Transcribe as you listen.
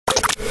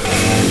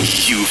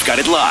You've got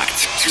it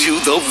locked to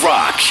The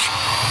Rock.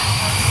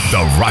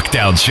 The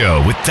RockDown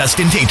Show with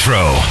Dustin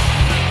Tatro.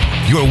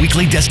 Your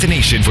weekly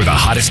destination for the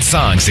hottest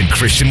songs in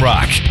Christian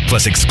rock,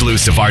 plus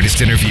exclusive artist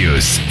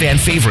interviews, fan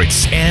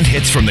favorites, and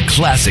hits from the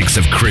classics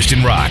of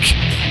Christian rock.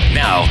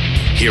 Now,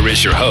 here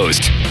is your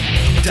host,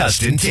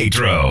 Dustin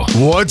Tatro.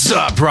 What's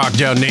up,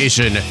 RockDown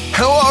Nation?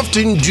 How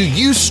often do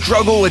you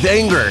struggle with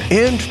anger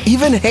and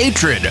even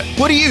hatred?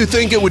 What do you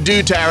think it would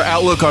do to our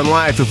outlook on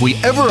life if we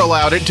ever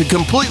allowed it to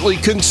completely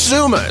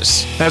consume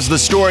us? As the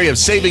story of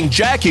Saving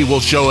Jackie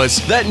will show us,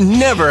 that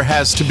never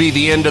has to be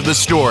the end of the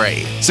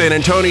story. San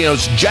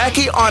Antonio's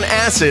Jackie on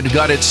Acid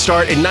got its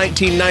start in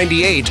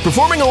 1998,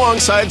 performing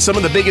alongside some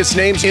of the biggest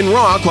names in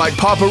rock like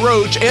Papa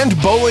Roach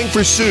and Bowling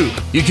for Soup.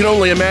 You can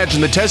only imagine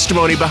the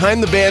testimony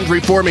behind the band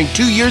reforming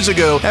 2 years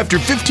ago after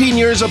 15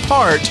 years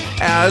apart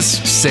as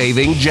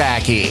Saving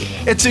Jackie.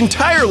 It's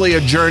entirely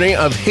a journey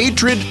of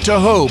hatred to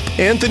hope.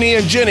 Anthony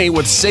and Jenny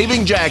with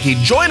Saving Jackie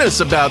join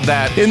us about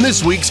that in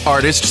this week's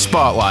Artist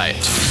Spotlight.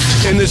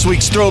 In this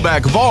week's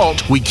Throwback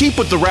Vault, we keep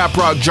with the rap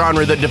rock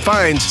genre that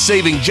defines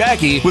Saving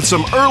Jackie with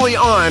some early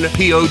on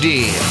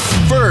POD.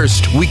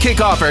 First, we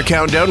kick off our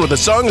countdown with a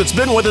song that's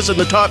been with us in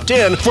the top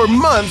 10 for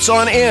months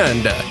on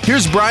end.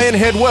 Here's Brian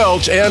Head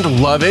Welch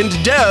and Love and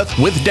Death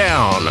with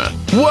Down.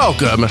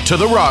 Welcome to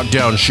the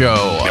RockDown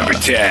Show. Number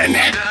 10.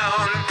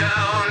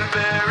 Down,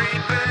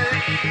 buried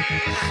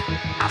beneath.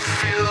 I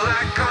feel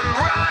like I'm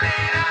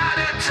running out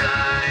of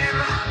time.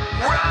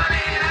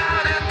 Running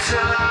out of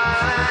time.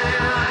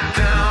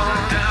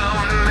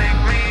 Down,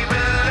 make me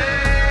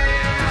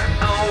believe.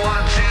 I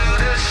want you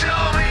to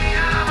show me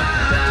I'm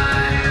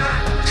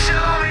alive.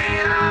 Show me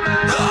I'm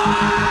alive.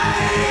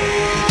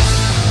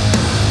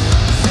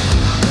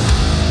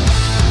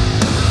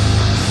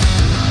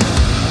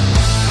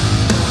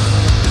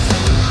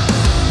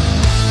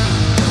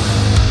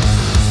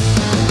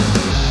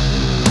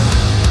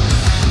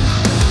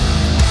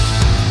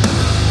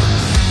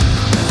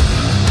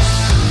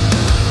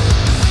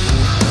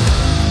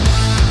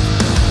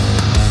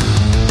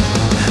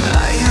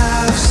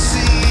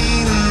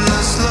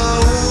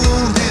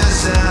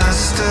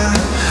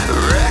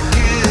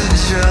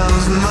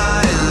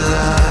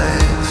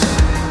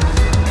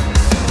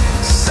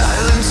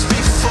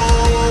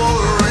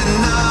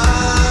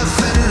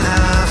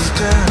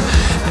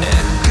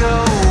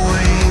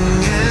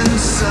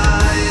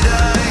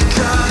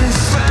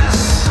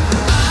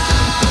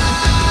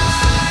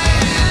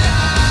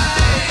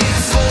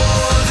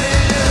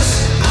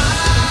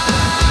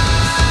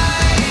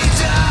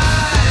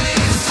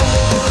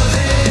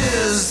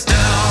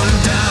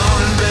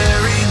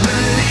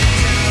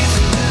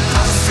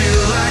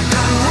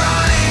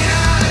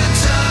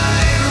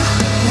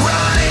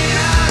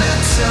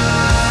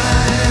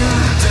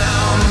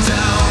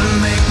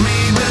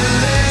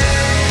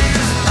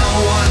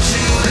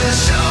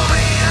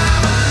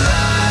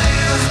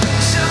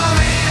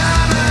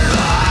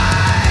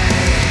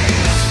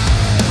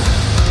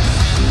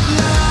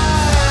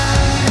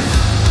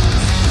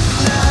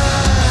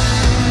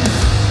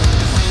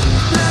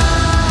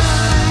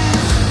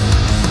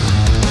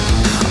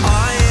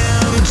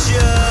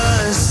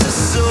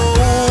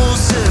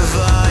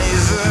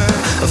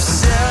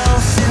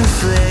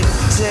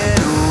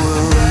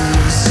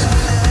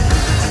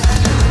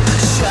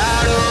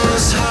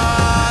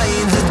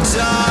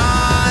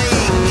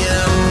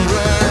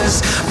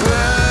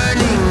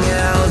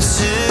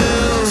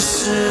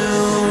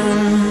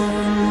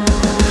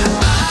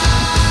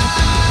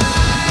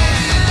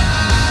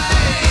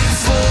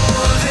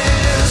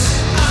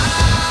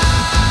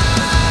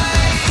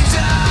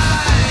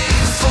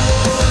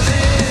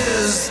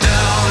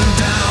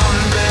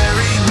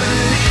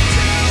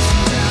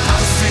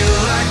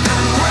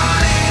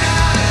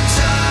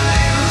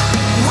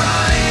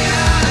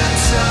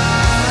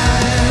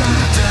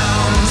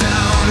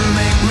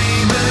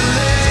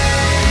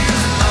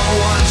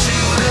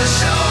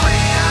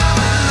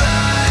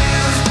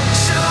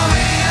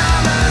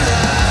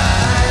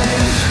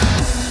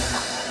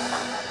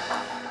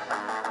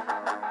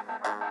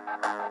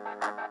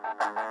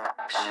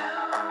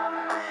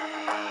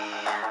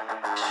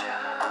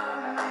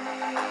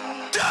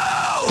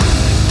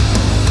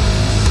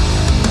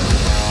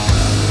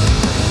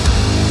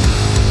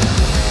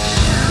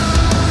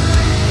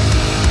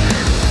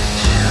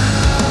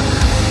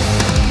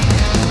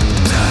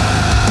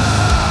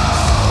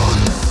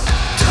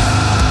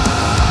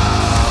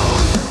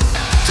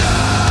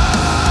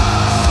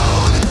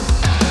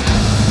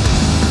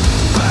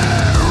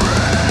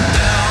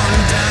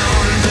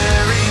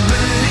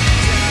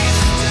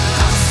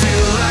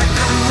 Like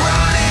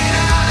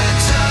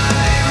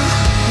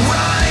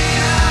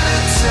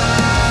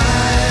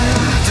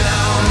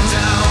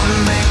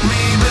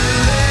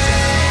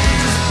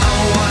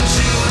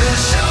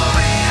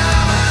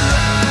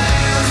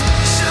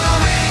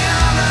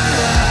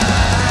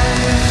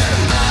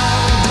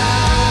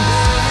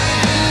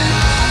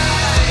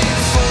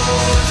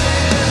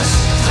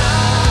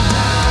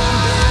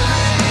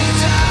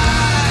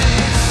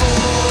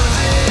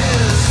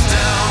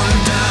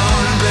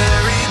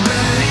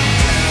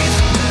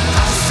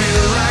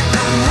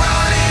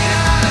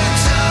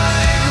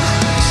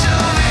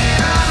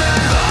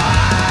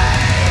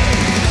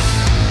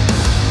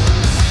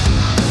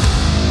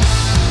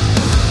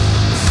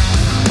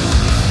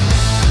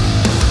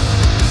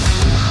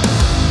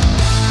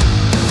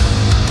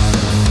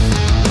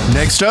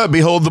Next up,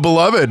 Behold the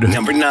Beloved.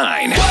 Number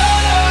 9.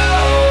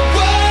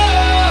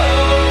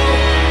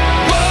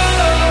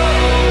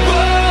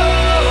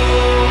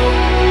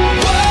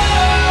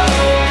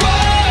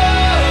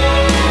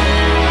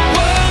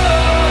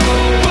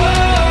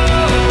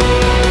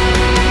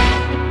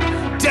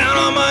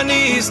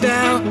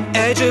 Now,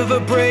 edge of a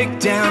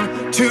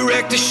breakdown, too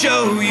wrecked to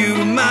show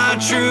you my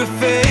true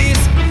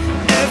face.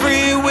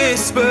 Every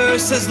whisper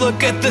says,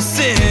 look at the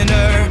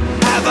sinner.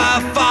 Have I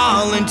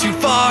fallen too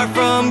far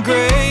from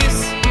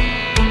grace?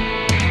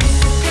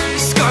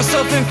 Scar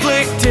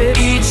self-inflicted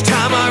each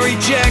time I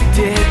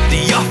rejected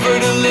the offer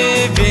to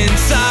live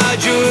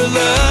inside your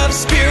love.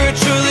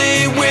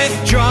 Spiritually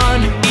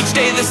withdrawn, each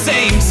day the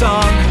same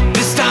song.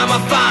 This time I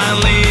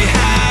finally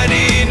had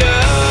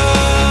enough.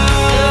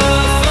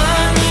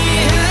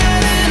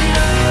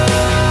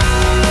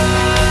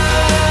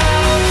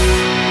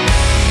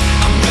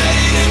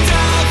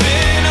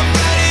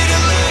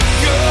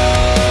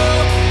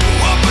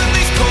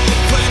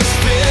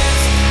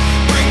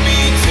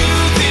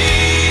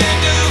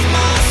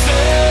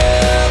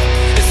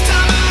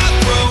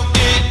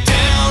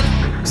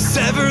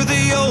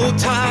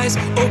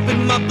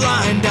 Open my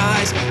blind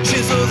eyes,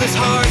 chisel this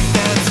heart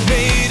that's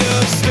made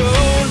of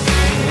stone.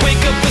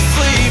 Wake up the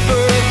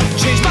sleeper,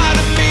 change my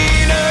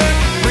demeanor,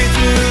 breathe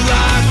new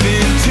life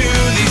into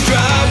these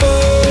dry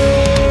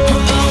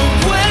bones.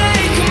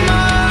 Awake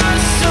my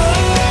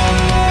soul.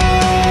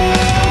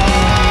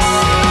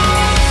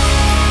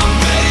 I'm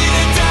ready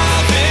to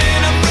dive in,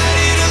 I'm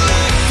ready to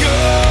let go.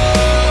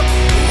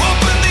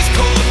 Open these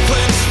cold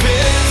clenched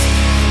fists,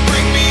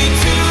 bring me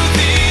to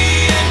the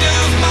end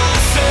of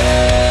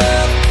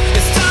myself.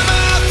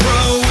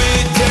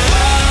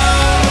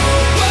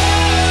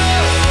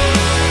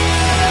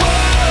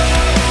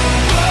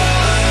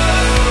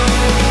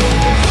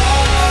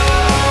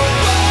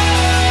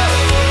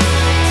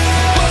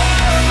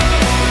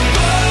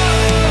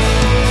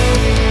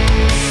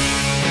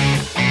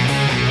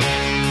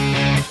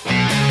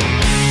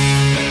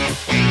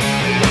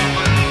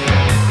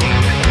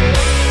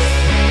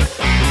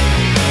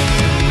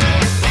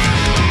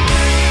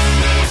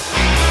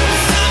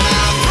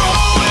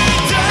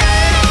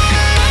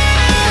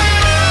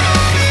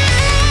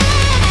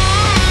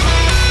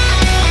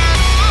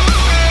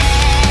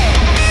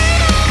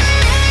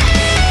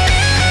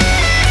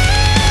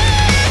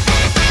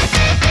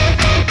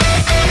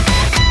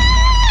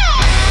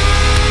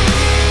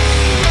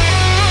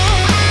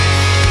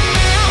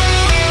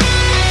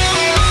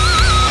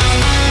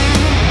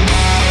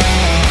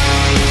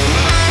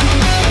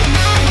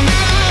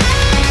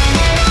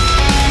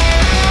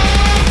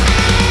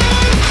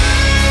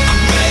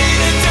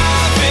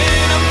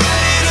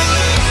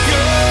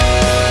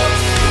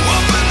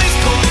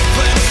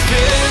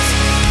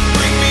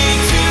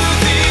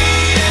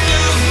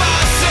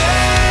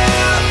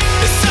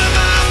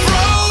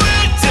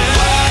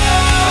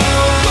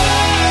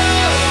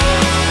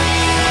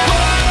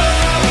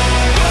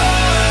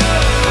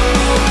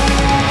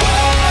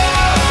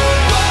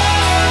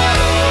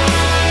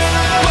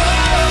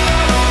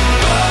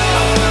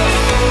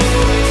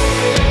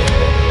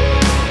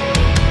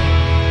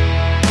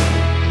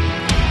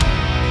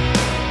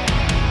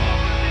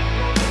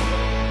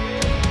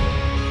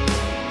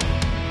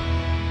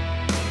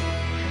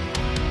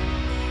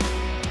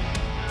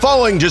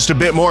 Falling just a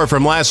bit more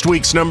from last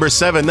week's number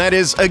 7, that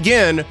is,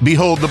 again,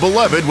 Behold the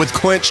Beloved with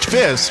Clenched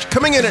Fist,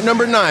 coming in at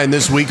number 9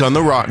 this week on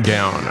the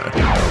RockDown.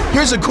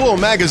 Here's a cool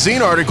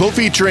magazine article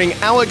featuring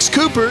Alex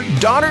Cooper,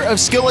 daughter of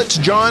Skillet's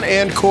John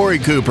and Corey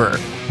Cooper.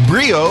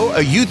 Brio,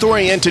 a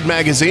youth-oriented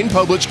magazine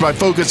published by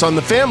Focus on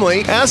the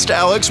Family, asked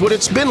Alex what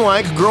it's been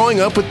like growing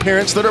up with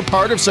parents that are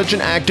part of such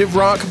an active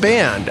rock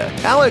band.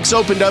 Alex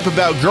opened up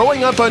about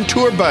growing up on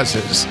tour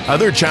buses,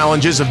 other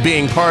challenges of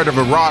being part of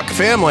a rock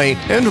family,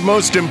 and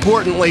most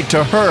importantly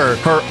to her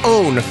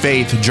own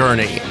faith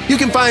journey. You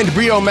can find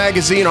Brio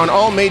magazine on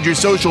all major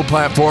social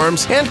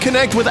platforms and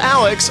connect with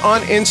Alex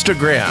on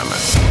Instagram.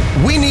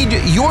 We need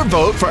your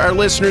vote for our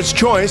listener's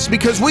choice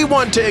because we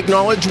want to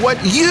acknowledge what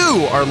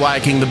you are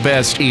liking the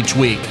best each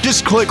week.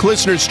 Just click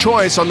Listener's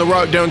Choice on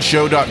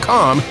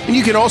therockdownshow.com, and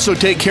you can also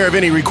take care of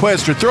any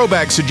requests or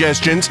throwback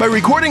suggestions by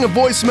recording a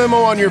voice memo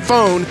on your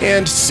phone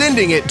and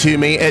sending it to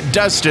me at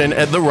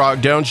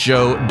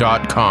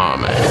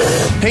dustin@therockdownshow.com.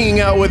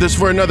 Hanging out with us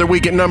for another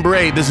week at number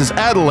 8, this is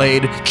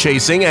Adelaide,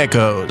 Chasing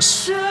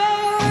Echoes.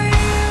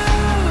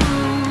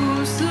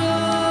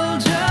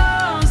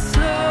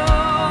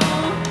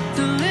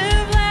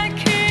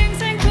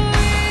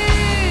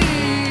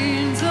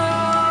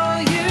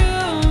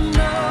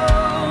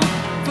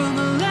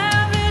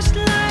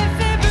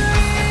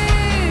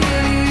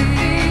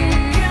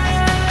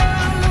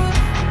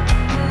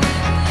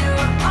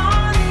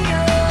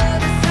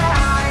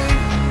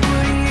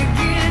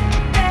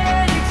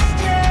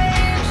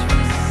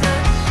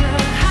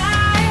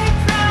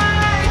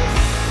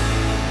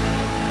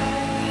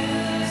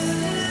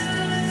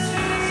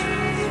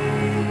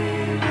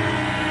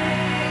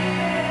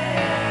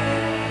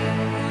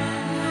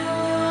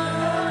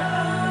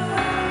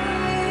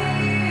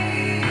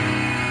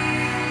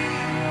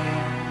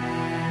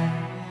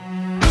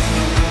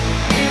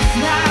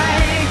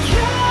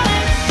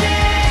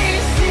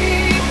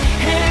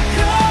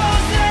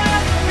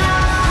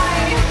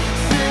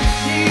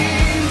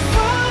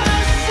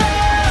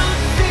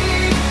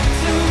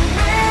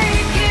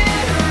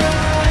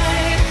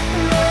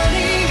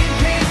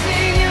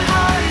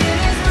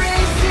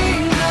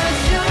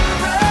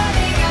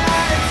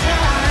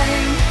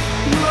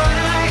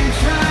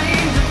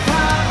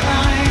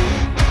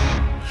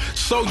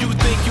 So you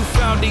think you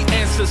found the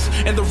answers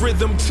and the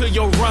rhythm to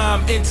your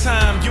rhyme. In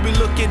time, you be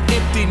looking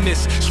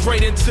emptiness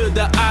straight into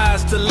the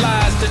eyes. The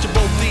lies that you're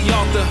both the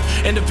author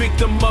and the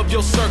victim of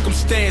your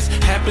circumstance.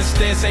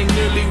 Happenstance ain't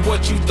nearly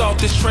what you thought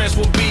this trance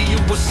will be. You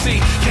will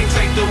see. Can't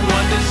take the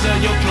wonders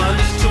of your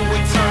blunders to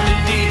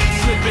eternity.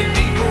 Slipping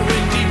deeper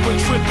and deeper,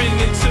 tripping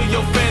into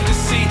your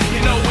fantasy.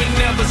 You know it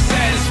never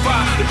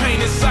satisfies. The pain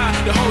inside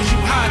that holds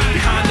you high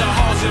behind the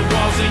halls and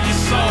walls of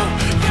your soul.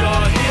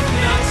 You're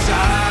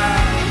hypnotized.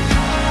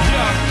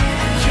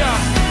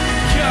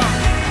 Yeah.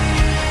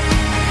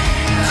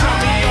 Tell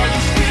me, are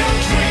you still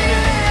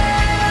dreaming?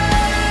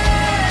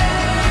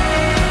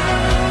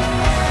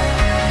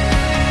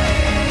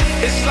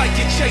 It's like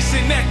you're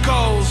chasing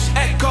echoes.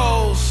 It's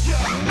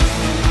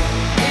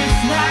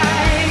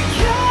like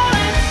you're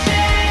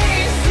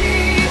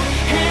chasing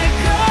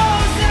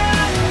echoes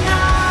at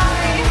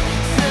night,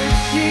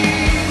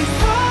 searching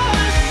for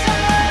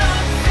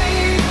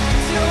something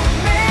to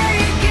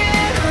make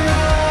it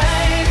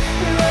right.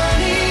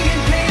 Running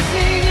and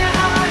pacing, your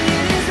heart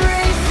is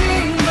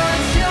racing, but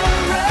you're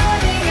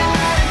running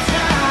out of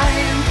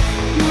time.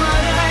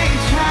 What are you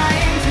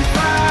trying to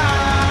find?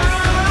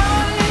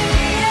 Are you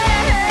still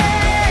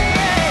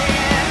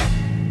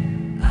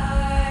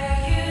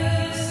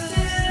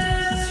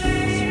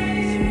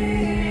dreaming?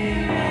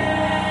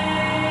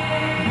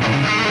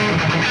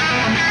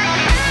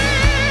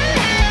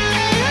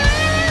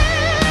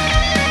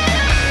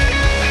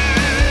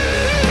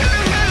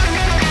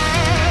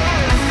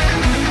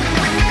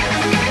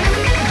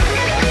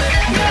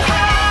 Your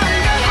heart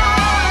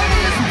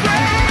is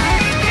breaking.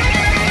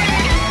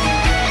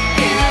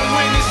 Even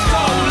when it's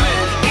stolen,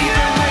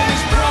 even when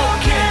it's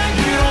broken,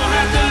 you don't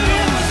have to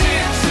lose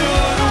it to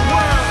the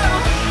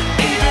world.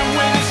 Even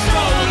when it's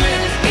stolen,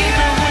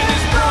 even when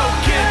it's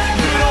broken,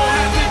 you don't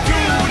have to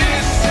do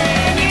this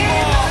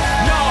anymore.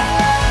 No,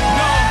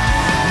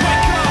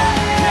 wake up,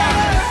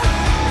 yeah.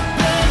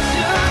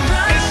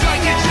 It's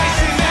like you're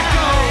chasing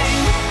echoes.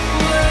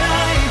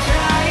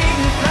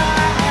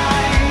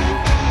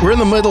 We're in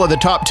the middle of the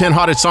top 10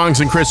 hottest songs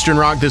in Christian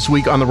rock this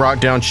week on the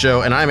RockDown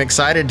Show, and I'm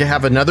excited to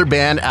have another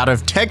band out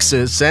of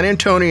Texas, San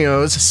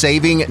Antonio's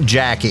Saving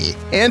Jackie.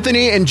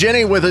 Anthony and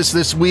Jenny with us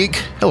this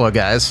week. Hello,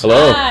 guys.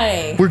 Hello.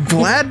 Hi. We're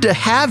glad to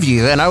have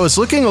you, and I was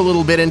looking a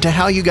little bit into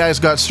how you guys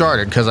got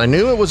started, because I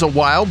knew it was a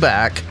while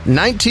back,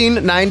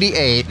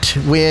 1998,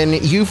 when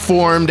you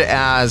formed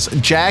as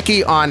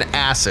Jackie on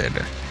Acid.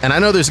 And I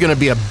know there's going to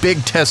be a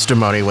big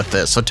testimony with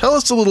this, so tell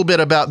us a little bit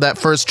about that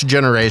first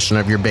generation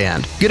of your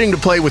band. Getting to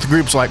play with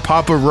groups like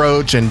Papa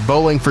Roach and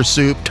Bowling for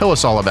Soup, tell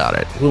us all about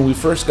it. When we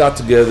first got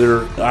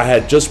together, I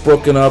had just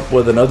broken up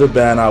with another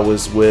band I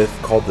was with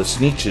called the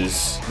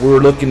Sneeches. We were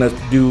looking to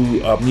do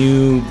a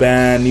new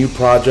band, new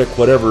project,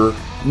 whatever.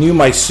 Knew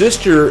my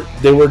sister,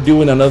 they were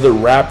doing another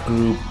rap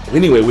group.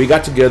 Anyway, we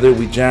got together,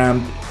 we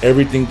jammed,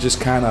 everything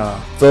just kind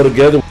of fell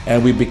together,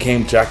 and we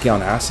became Jackie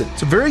on Acid.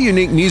 It's a very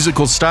unique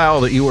musical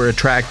style that you were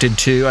attracted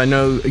to. I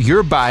know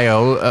your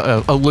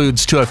bio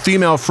alludes to a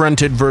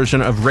female-fronted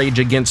version of Rage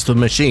Against the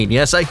Machine.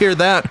 Yes, I hear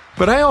that,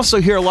 but I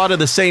also hear a lot of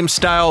the same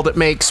style that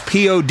makes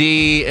POD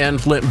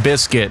and Limp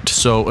Bizkit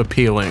so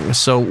appealing.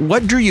 So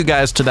what drew you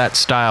guys to that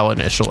style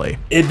initially?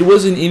 It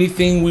wasn't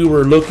anything we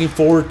were looking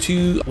forward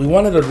to. We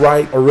wanted to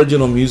write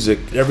original music.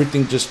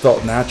 Everything just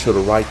felt natural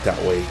to write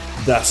that way.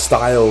 That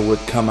style would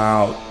come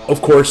out.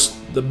 Of course,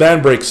 the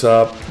band breaks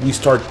up. We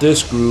start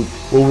this group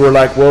where we're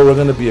like, well, we're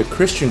going to be a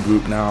Christian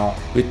group now.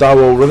 We thought,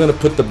 well, we're going to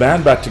put the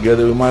band back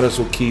together. We might as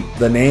well keep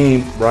the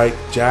name, right,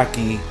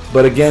 Jackie.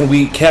 But again,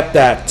 we kept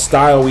that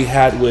style we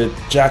had with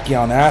Jackie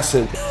on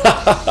Acid.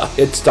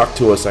 It stuck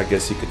to us, I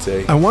guess you could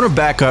say. I want to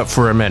back up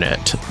for a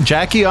minute.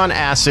 Jackie on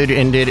Acid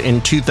ended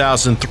in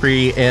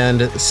 2003,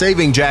 and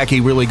Saving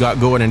Jackie really got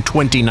going in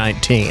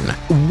 2019.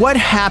 What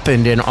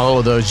happened in all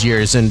of those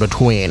years in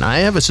between? I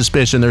have a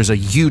suspicion there's a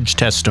huge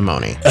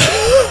testimony.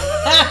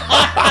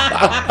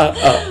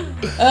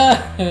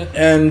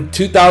 In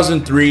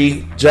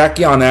 2003,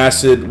 Jackie on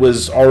Acid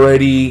was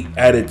already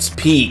at its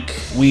peak.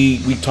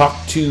 We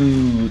talked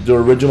to the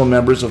original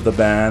members of the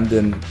band,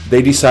 and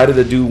they decided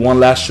to do one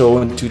last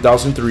show in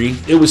 2003.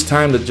 It was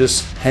time to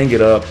just hang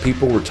it up.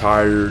 People were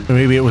tired.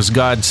 Maybe it was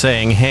God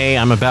saying, hey,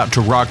 I'm about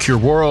to rock your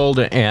world,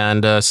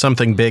 and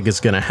something big is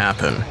going to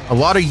happen. A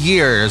lot of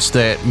years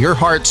that your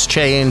heart's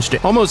changed,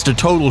 almost a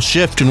total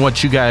shift in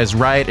what you guys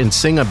write and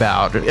sing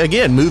about.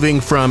 Again, moving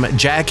from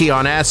Jackie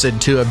on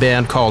Acid to a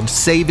band called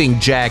Saving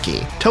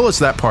Jackie. Tell us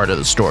that part of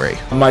the story.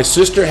 My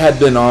sister had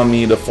been on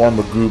me to form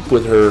a group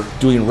with her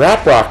doing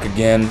rap rock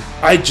again.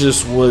 I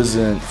just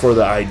wasn't for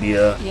the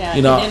idea. Yeah,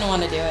 you know, you didn't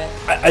want to do it.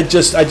 I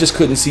just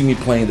couldn't see me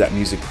playing that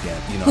music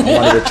again. You know, I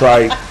wanted to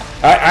try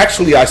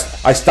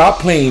I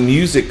stopped playing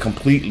music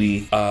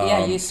completely.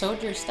 Yeah, you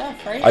sold your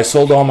stuff, right? I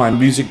sold all my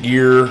music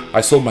gear.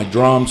 I sold my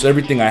drums.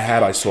 Everything I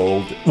had, I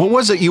sold. What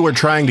was it you were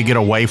trying to get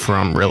away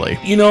from, really?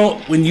 You know,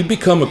 when you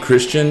become a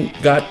Christian,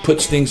 God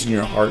puts things in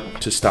your heart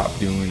to stop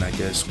doing, I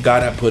guess.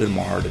 God had put in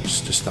my heart to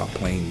just stop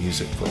playing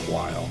music for a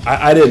while.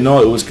 I didn't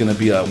know it was going to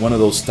be one of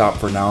those stop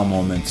for now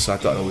moments. I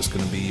thought it was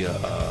going to be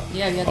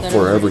a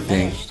forever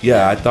thing.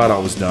 Yeah, I thought I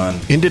was done.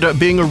 Ended up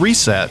being a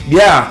reset.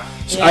 Yeah.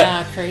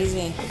 Yeah,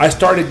 crazy. I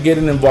started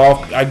getting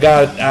involved. I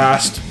got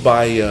asked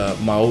by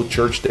my old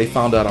church. They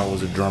found out I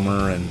was a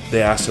drummer, and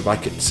they asked if I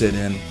could sit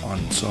in on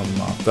some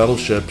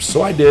fellowships.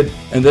 So I did.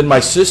 And then my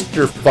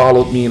sister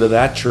followed me into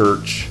that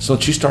church. So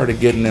she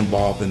started getting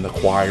involved in the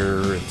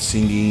choir and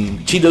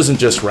singing. She doesn't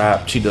just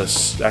rap. She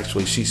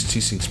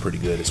sings pretty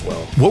good as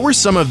well. What were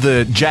some of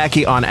the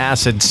Jackie on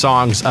Acid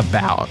songs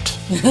about?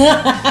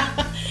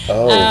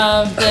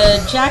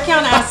 The Jackie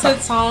on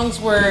Acid songs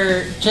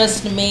were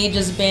just me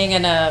just being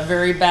in a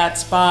very bad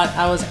spot.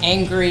 I was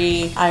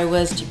angry, I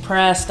was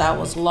depressed, I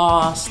was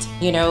lost.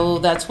 You know,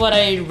 that's what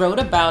I wrote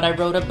about. I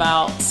wrote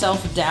about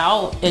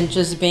self-doubt and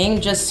just being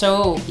just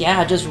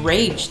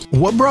raged.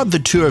 What brought the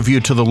two of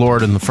you to the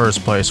Lord in the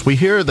first place? We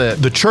hear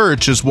that the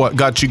church is what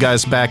got you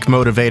guys back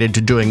motivated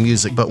to doing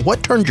music, but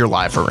what turned your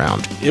life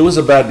around? It was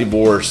a bad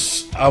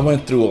divorce. I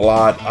went through a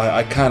lot.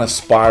 I kind of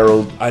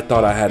spiraled. I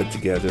thought I had it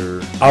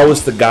together. I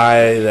was the guy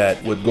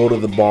that would go to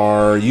the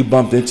bar. You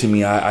bumped into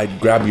me, I'd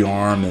grab your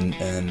arm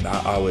and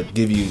I would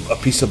give you a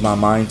piece of my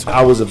mind.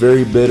 I was a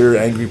very bitter,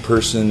 angry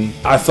person.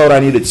 I thought I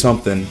needed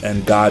something,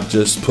 and God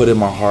just put in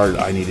my heart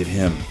I needed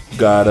Him.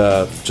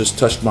 God just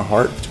touched my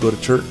heart to go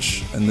to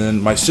church. And then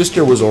my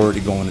sister was already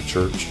going to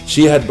church.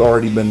 She had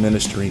already been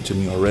ministering to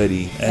me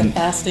already. And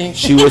fasting.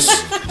 she was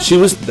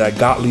that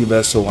godly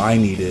vessel I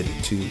needed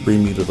to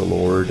bring me to the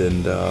Lord.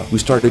 And we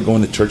started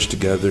going to church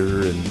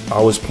together. And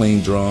I was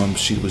playing drums.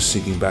 She was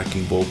singing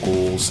backing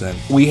vocals. And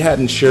we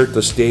hadn't shared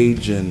the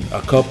stage in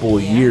a couple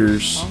of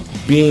years.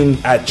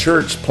 Being at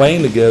church,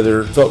 playing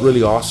together, felt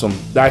really awesome.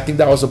 I think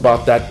that was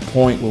about that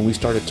point when we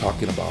started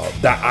talking about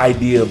that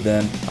idea of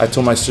then. I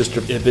told my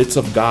sister, if it's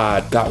of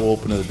God, God will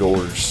open the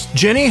doors.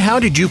 Jenny, how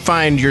did you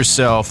find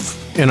yourself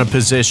in a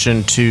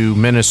position to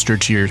minister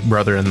to your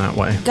brother in that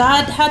way?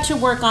 God had to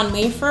work on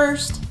me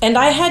first, and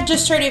I had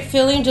just started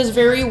feeling just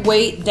very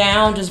weighed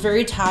down, just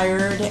very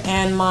tired,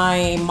 and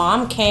my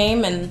mom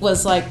came and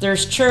was like,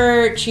 there's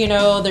church, you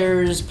know,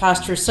 there's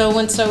Pastor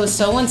so-and-so,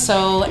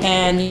 so-and-so,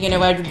 and, you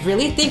know, I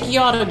really think you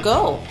ought to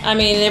go. I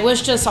mean, it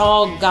was just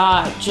all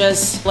God,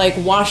 just like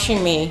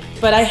washing me.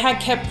 But I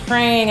had kept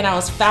praying, and I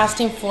was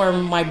fasting for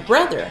my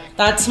brother.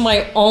 That's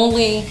my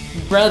only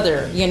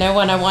brother, you know,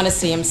 and I want to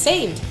see him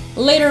saved.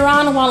 Later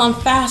on, while I'm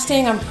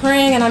fasting, I'm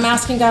praying, and I'm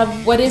asking God,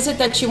 what is it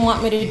that you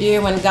want me to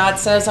do? And God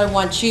says, I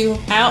want you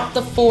out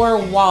the four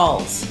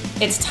walls.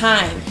 It's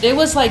time. It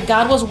was like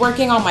God was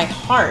working on my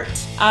heart.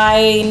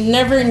 I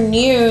never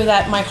knew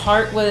that my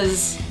heart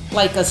was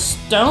like a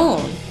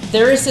stone.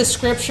 There is this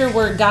scripture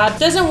where God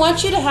doesn't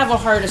want you to have a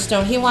heart of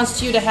stone. He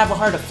wants you to have a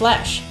heart of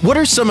flesh. What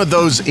are some of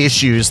those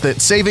issues that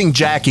Saving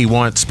Jackie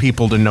wants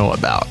people to know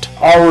about?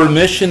 Our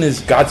mission is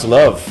God's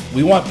love.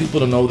 We want people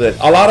to know that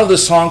a lot of the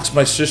songs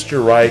my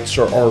sister writes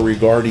are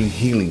regarding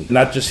healing.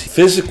 Not just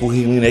physical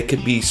healing, it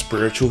could be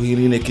spiritual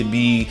healing, it could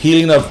be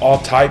healing of all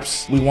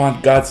types. We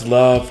want God's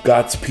love,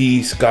 God's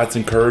peace, God's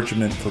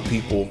encouragement for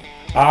people.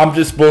 I'm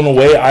just blown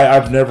away.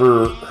 I've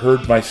never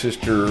heard my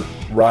sister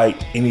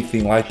write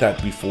anything like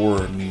that before.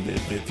 I mean,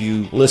 if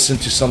you listen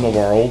to some of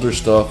our older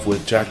stuff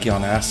with Jackie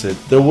on Acid,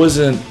 there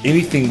wasn't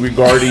anything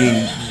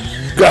regarding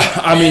God.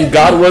 I mean,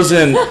 God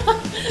wasn't,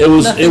 it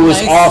was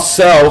nice. All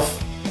self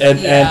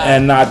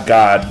and not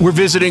God. We're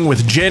visiting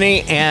with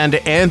Jenny and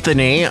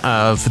Anthony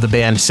of the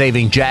band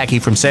Saving Jackie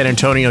from San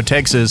Antonio,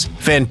 Texas.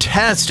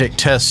 Fantastic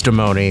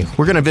testimony.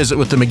 We're going to visit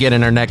with them again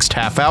in our next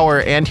half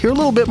hour and hear a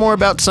little bit more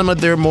about some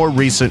of their more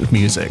recent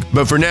music.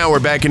 But for now,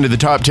 we're back into the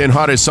top 10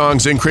 hottest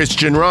songs in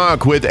Christian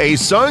rock with a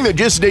song that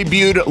just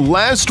debuted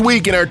last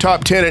week in our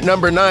top 10 at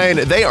number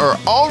 9. They are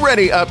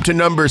already up to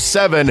number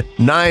 7,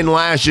 9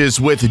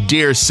 Lashes with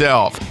Dear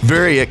Self.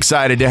 Very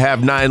excited to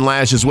have 9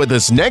 Lashes with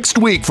us next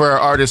week for our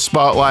Artist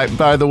Spotlight,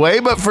 by the way.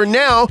 But for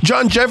now,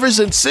 John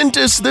Jefferson sent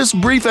us this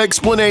brief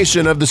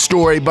explanation of the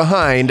story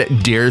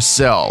behind Dear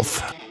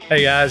Self.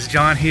 Hey guys,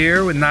 John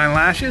here with 9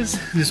 Lashes.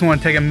 Just want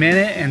to take a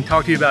minute and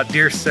talk to you about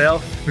Dear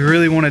Self. We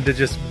really wanted to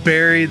just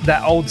bury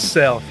that old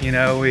self, you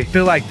know. We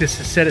feel like this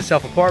has set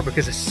itself apart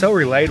because it's so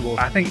relatable.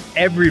 I think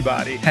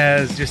everybody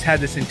has just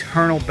had this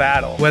internal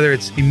battle, whether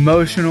it's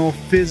emotional,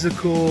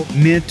 physical,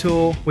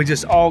 mental. We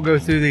just all go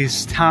through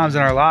these times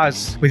in our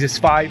lives. We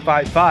just fight,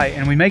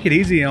 and we make it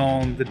easy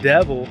on the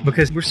devil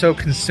because we're so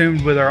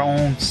consumed with our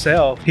own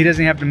self. He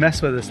doesn't have to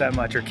mess with us that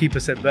much or keep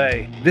us at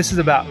bay. This is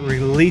about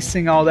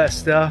releasing all that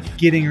stuff,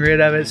 getting rid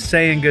of it,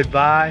 saying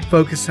goodbye,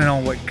 focusing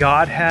on what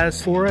God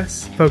has for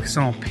us,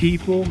 focusing on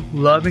people,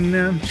 loving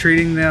them,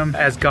 treating them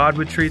as God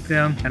would treat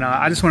them. And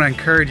I just want to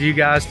encourage you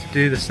guys to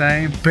do the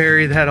same.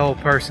 Bury that old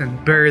person,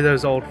 bury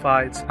those old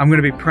fights. I'm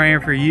going to be praying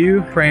for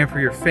you, praying for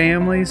your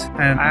families,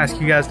 and I ask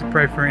you guys to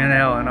pray for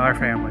NL and our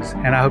families.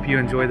 And I hope you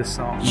enjoy this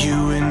song.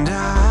 You and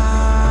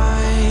I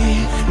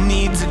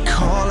need to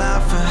call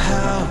out for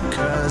help,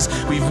 'cause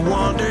we've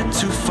wandered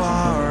too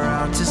far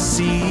out to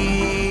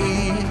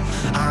sea.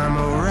 I'm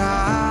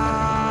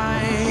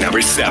alright.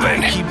 Number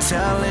 7. I keep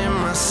telling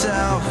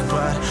myself,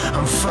 but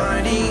I'm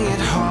finding it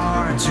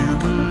hard to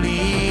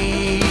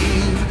believe.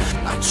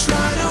 I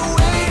try to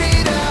wait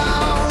it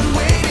out,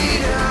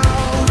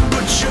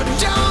 but you're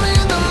down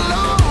in the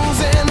lungs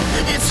and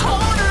it's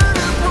harder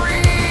to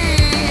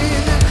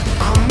breathe.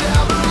 I'll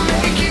never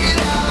make it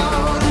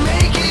out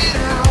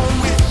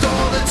with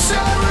all the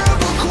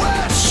terrible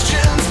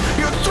questions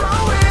you're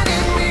throwing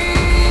at me.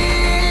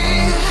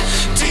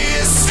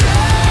 Dear self,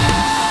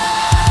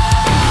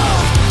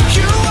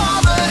 you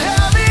are the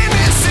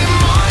heaviness in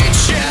my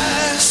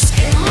chest,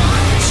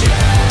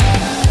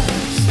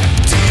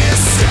 Dear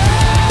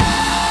self,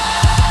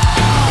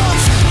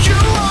 you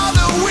are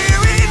the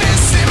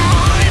weariness in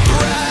my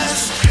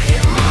breath,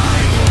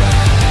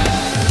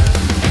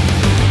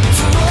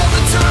 For all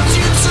the times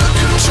you took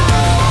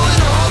control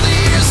and all the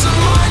years of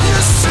mine you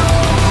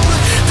stole,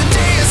 the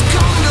day has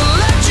come to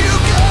let you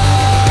go,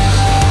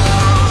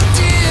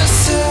 dear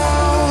self.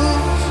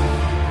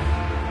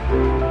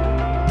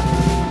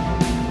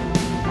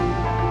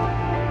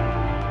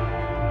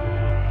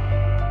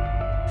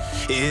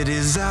 It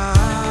is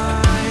I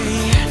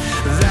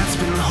that's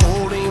been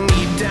holding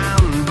me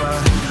down,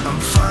 but I'm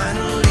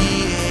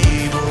finally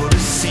able to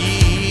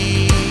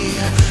see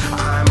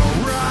I'm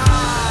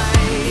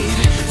alright.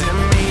 There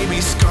may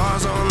be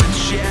scars on the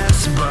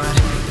chest, but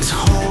it's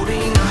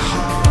holding a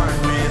heart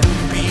with a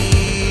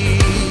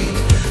beat.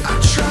 I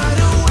try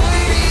to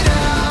wait it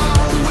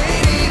out,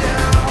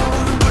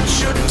 but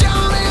you're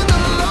down in the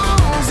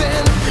lungs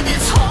and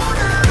it's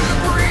harder to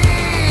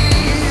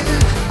breathe.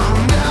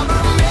 I'll never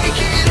make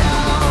it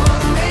out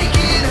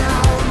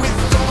with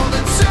all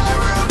the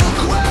terrible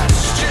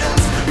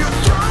questions you're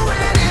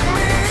throwing at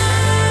me.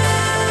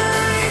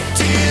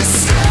 Dear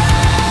self,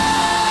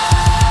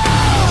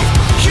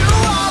 you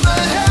are the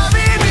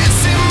heaviness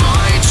in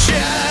my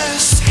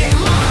chest,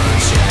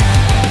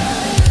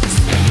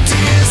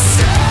 Dear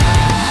self,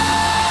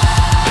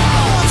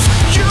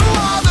 you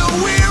are the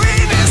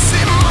weariness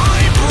in my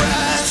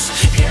breath,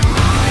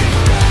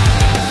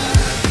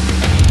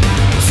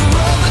 For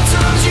all the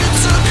times you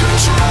took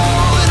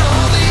control and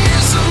all the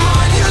years of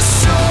mine you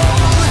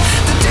stole,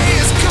 the day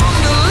has come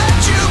to let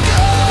you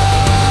go.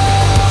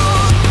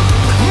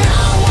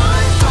 Now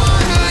I'm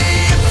finally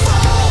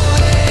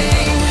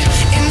falling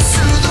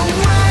into the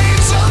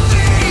waves of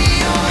the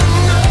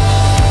unknown.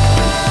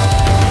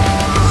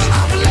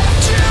 I've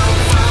left you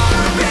far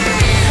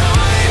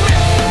behind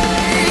me,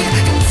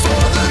 and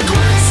for the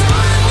grace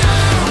I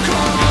now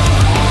come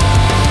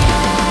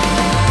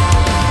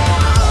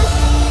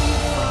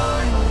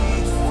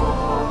finally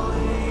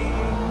falling.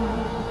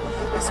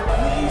 This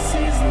place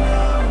is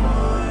now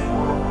mine.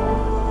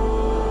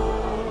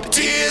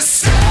 Dear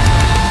self,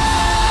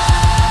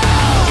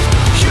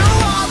 you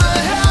are the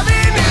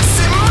heaviness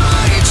in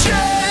my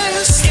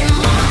chest,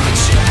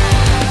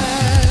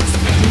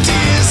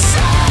 Dear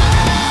self,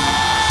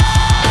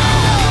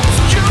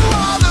 you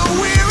are the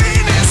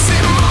weariness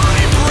in my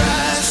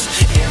breath,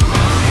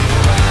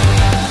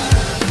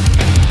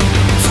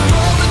 For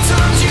all the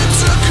times you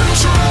took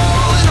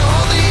control and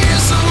all the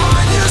years of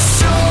mine you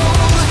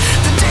stole,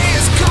 the day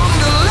has come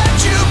to let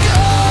you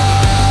go,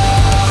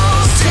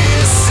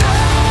 dear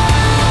self.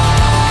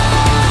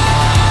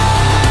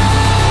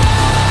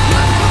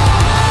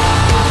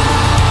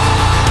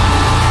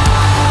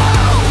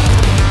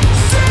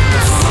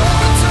 For all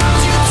the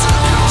times you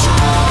took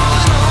control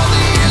and all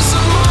the years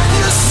of mine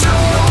you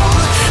stole,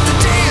 the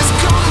day has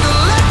come to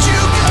let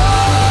you go.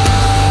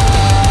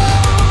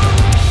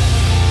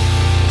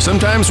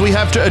 Sometimes we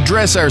have to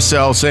address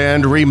ourselves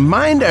and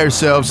remind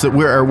ourselves that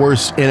we're our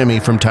worst enemy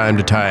from time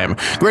to time.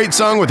 Great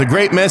song with a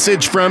great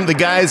message from the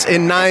guys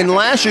in 9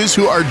 Lashes,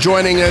 who are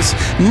joining us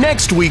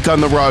next week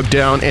on the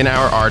RockDown in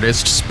our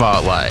Artist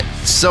Spotlight.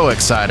 So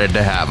excited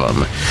to have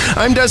them.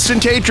 I'm Dustin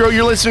Tatro.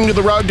 You're listening to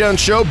the RockDown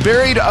Show.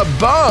 Buried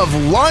Above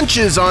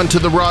launches onto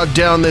the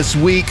RockDown this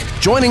week,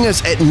 joining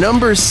us at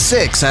number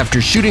 6 after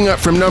shooting up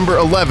from number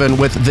 11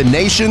 with The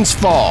Nation's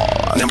Fall.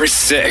 Number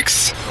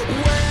 6.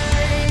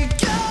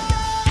 Wake up,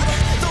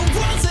 the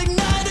world's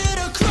ignited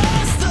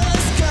across the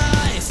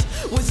skies,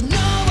 with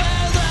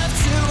nowhere left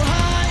to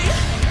hide.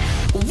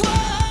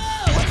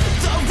 Whoa,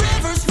 the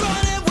river's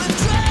running with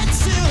dread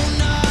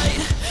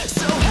tonight.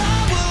 So how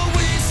will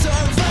we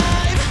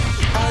survive?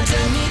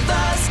 Underneath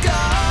the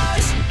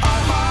skies,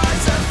 our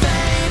hearts are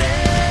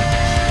faded.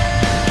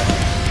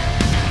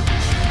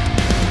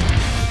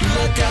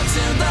 Look up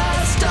to the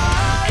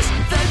stars,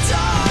 the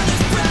dawn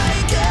is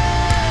breaking.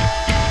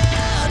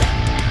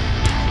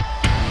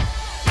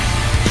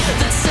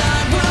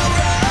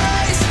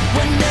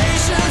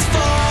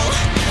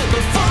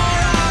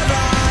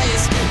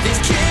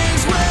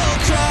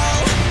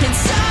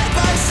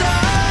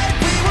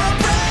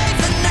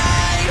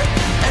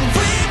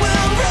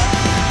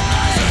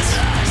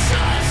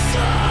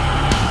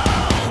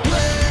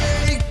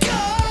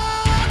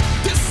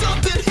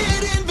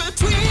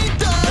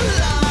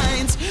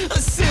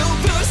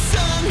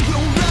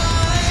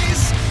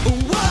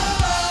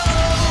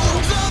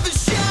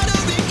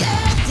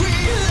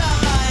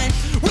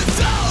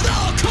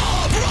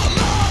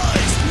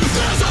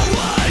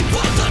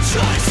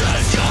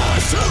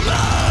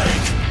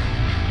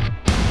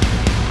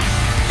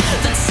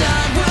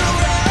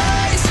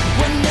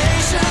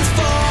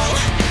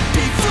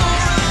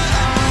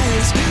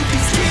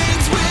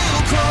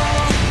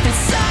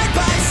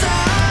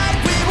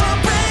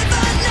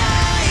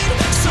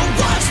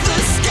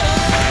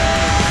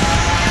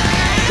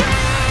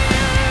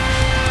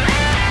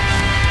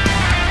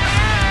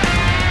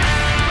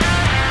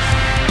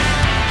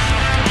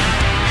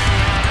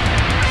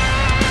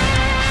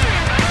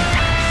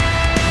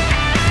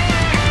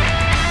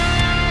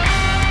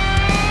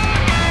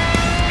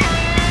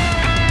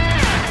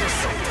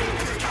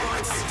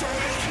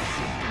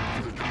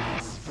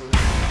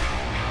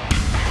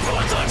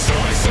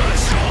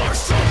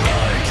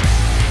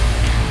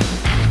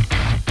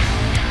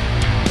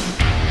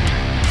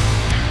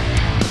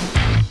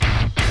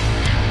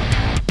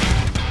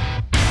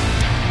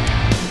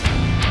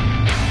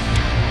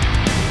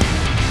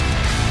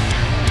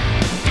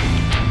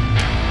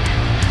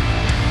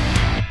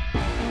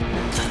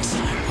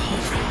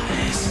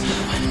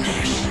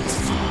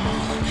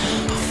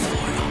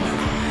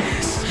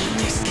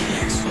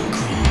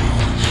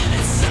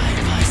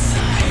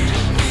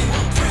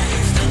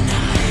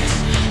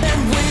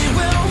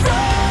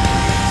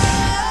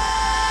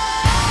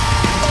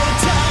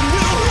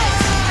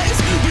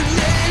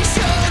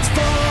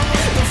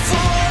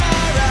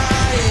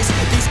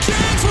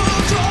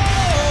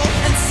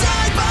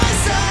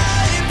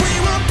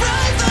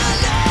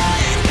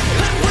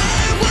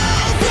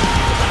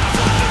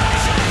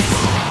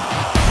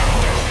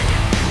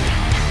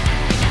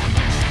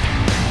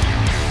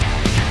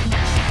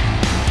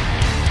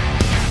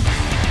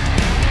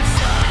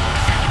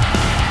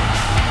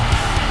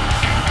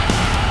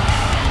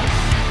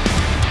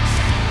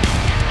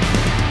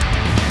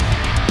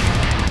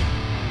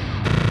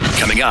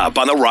 coming up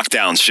on The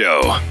RockDown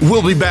Show.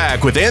 We'll be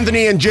back with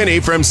Anthony and Jenny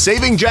from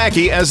Saving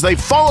Jackie as they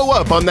follow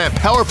up on that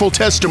powerful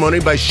testimony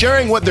by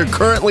sharing what they're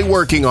currently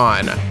working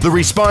on, the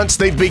response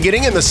they've been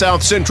getting in the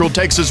South Central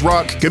Texas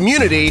rock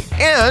community,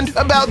 and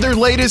about their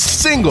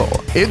latest single,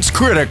 It's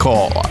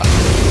Critical.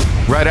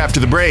 Right after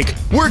the break,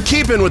 we're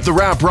keeping with the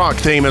rap rock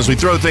theme as we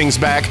throw things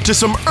back to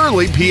some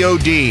early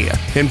POD.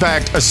 In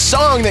fact, a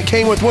song that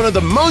came with one of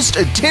the most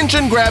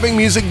attention-grabbing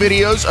music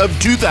videos of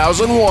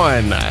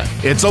 2001.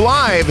 It's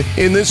alive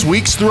in this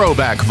week's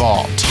Throwback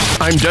Vault.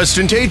 I'm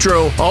Dustin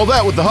Tatro. All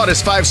that with the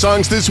hottest 5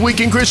 songs this week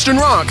in Christian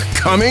rock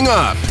coming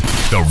up.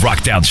 The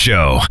RockDown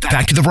Show.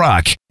 Back to the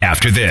rock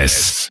after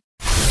this.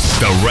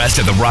 The rest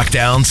of the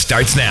RockDown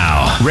starts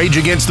now. Rage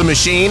Against the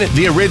Machine,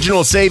 the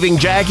original Saving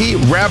Jackie,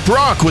 rap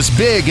rock was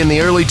big in the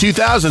early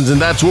 2000s,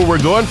 and that's where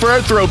we're going for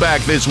our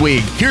throwback this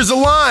week. Here's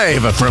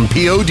Alive from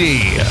POD.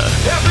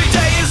 Every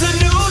day is a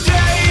new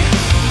day.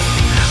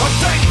 I'm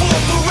thankful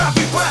for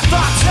every breath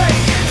I take.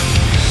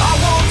 I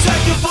won't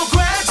take it for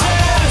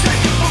granted.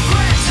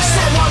 So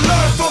I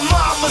learn from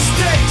my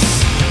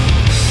mistakes.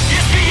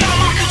 It's beyond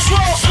my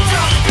control.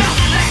 Sometimes it's best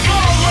to let go.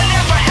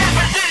 Whatever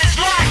happens in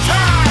this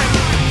lifetime.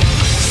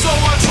 So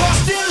I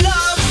trust in love.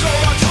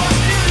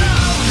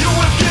 You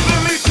have given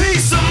me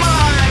peace of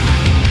mind.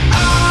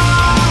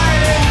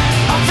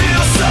 I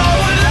feel so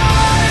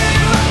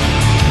alive.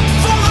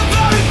 For the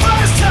very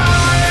first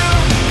time.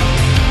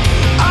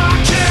 I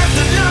can't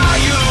deny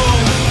you.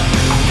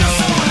 I feel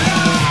so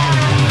alive.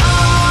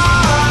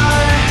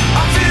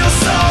 I feel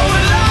so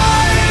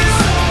alive.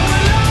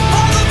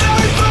 For the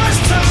very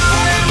first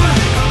time.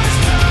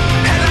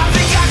 And I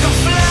think I can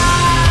fly.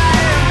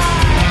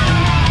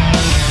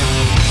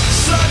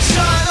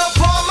 Sunshine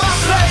upon my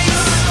face.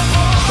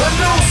 A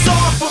new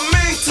song for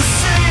me to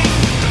sing.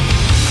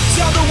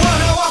 Tell the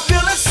world how I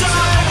feel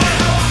inside.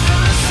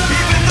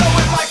 Even though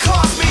it might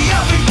cost me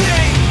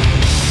everything.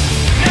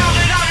 Now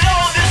that I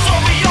know this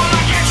will be all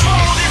I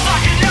control, this I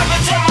can never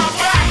turn my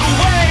back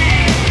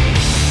away.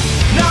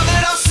 Now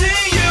that I see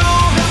you,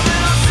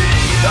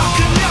 I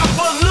can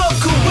never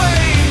look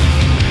away.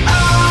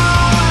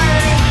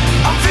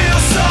 I feel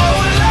so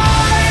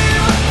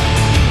alive.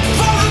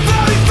 For the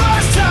very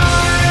first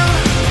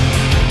time.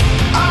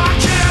 I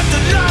can't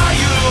deny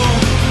you.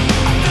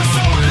 I feel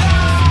so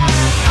alive.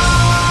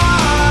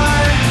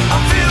 I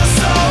feel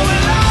so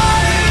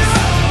alive.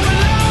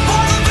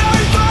 For the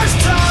very first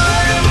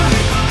time.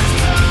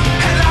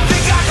 And I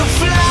think I can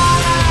fly.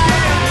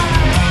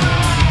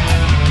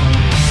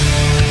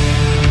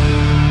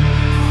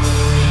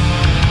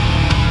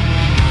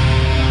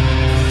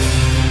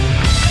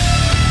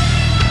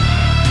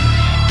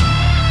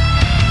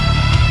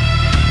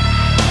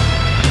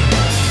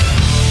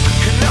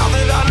 And now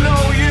that I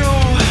know you,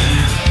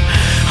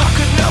 I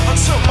could never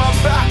turn my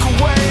back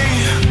away.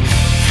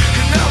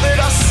 And now that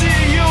I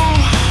see you,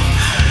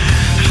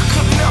 I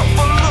could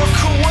never look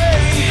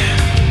away.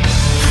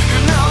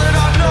 And now that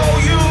I know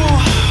you,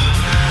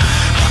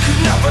 I could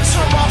never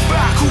turn my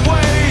back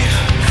away.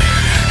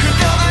 And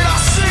now that I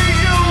see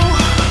you,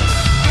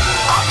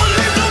 I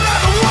believe no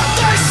matter what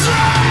they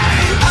say.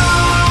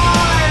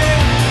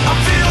 I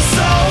feel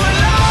so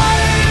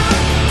alive.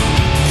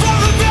 For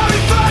the very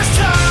first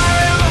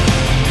time.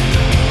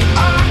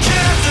 I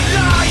can't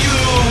deny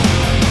you.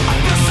 I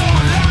feel so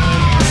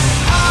alive.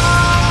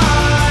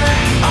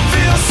 I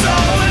feel so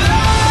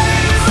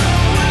alive.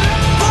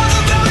 For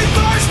the very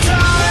first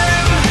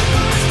time.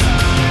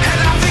 And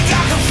I think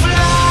I can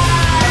fly.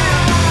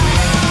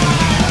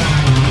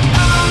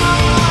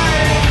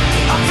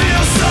 I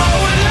feel so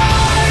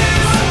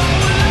alive.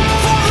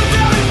 For the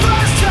very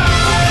first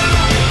time.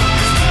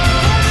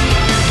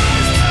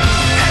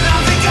 And I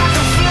think I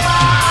can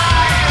fly.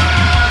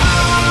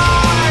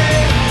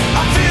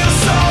 I feel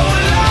so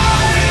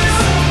alive.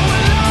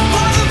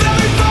 For the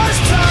very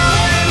first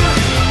time.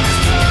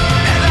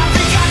 And I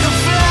think I can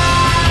fly.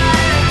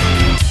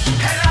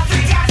 And I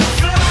think I can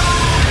fly.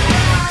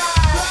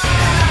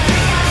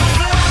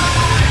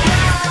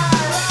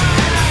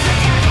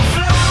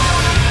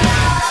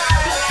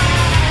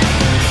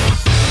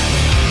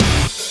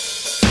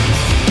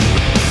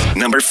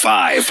 Number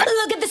 5.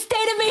 Look at the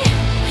state of me,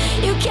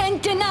 you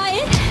can't deny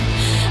it.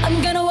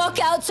 I'm gonna walk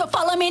out, so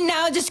follow me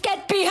now, just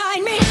get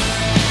behind me.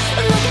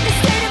 Look at the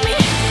state of me,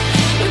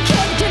 you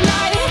can't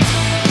deny it.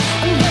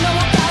 I'm gonna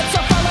walk out, so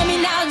follow me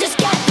now, just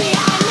get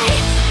behind me.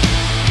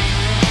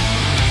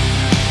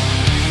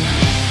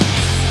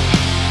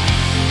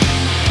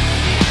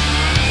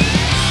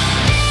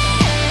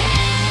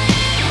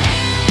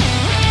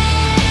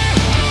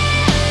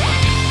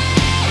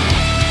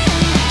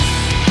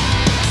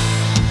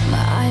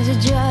 My eyes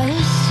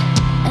adjust,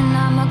 and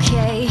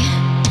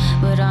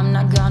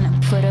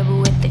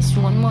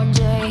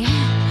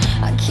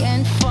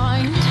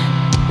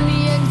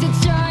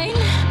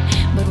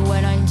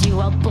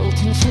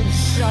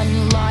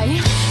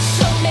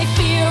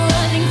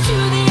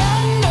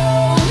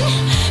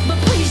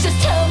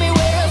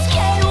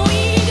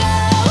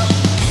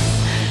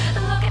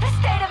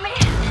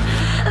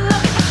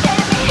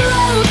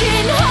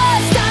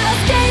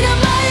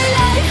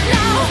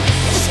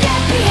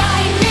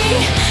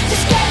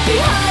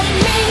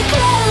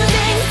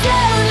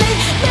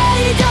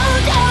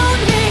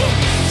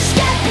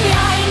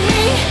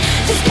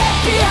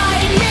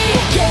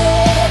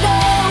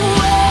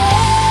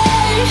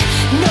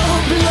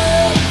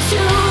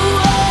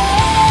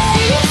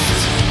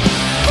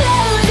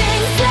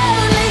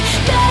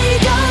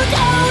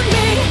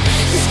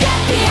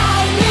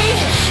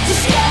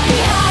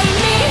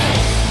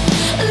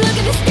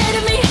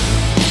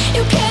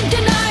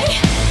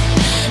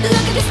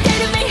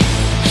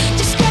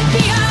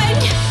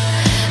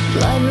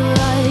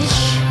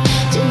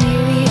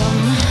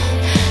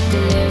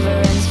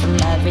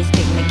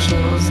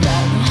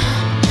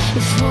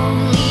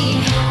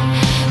only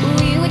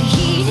we would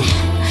heed,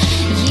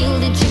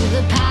 yielded to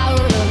the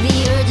power of the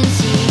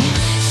urgency.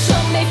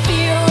 Some may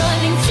fear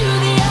running to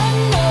the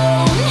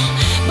unknown,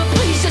 but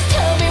please just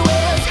tell me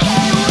where else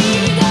can we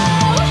go?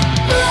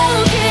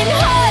 Broken,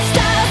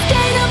 hostile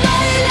state of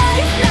my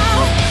life now.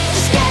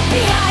 Just get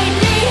behind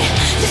me,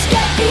 just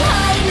get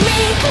behind me.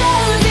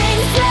 Closing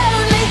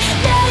slowly,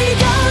 no you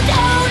don't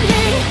own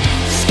me.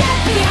 Just get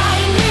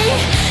behind me,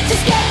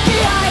 just get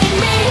behind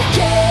me.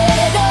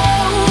 Get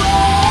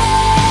away,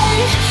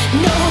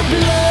 no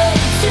blood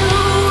to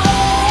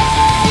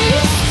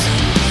waste.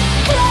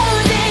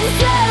 Closing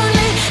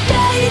slowly,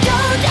 no you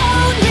don't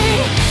own me.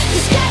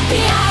 Just get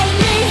behind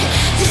me,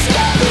 just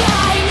get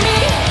behind me.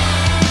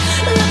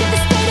 Look at the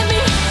state of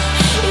me,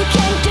 you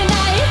can't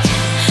deny it.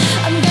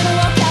 I'm gonna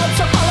walk out,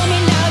 so follow me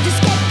now,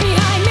 just get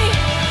behind me.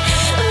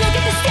 Look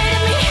at the state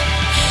of me,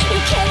 you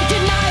can't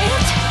deny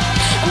it.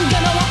 I'm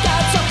gonna walk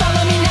out, so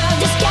follow me now,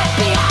 just get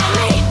behind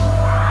me.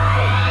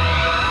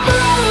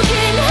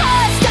 Broken,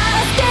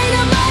 hostile state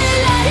of my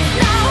life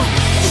now.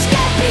 Just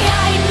get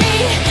behind me,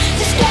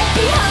 just get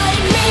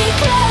behind me.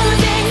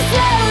 Closing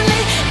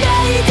slowly, no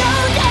you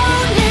don't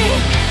own me.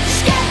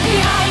 Just get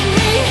behind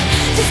me,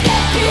 just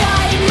get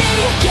behind me.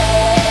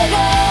 Get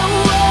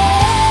away,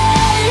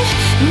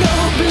 no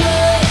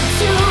blood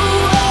to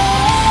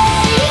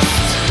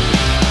waste.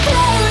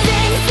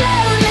 Closing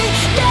slowly,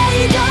 no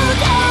you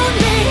don't own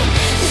me.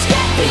 Just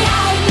get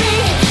behind me,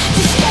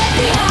 just get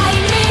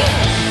behind me.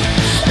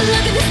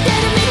 Look at the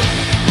state of me,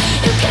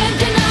 you can't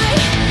deny.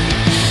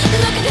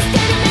 Look at the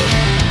state of me,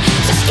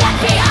 just get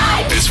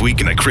behind. This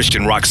week in the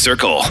Christian rock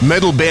circle.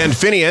 Metal band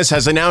Phineas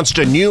has announced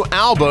a new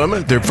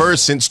album, their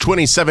first since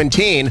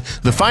 2017,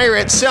 The Fire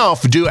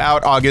Itself, due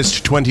out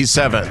August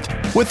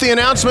 27th. With the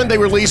announcement, they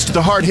released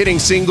the hard-hitting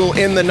single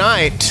In the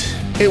Night.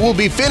 It will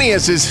be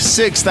Phineas's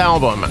sixth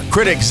album.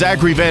 Critic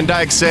Zachary Van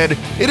Dyke said,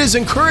 "It is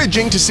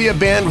encouraging to see a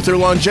band with their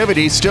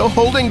longevity still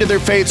holding to their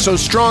faith so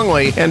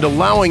strongly and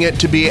allowing it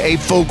to be a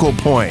focal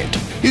point."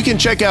 You can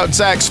check out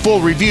Zach's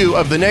full review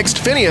of the next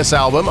Phineas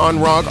album on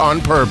Rock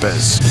on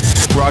Purpose.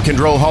 Rock and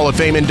Roll Hall of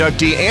Fame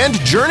inductee and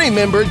Journey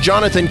member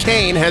Jonathan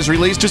Cain has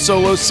released a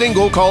solo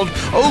single called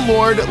Oh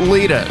Lord,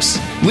 Lead Us.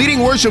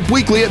 Leading worship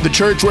weekly at the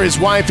church where his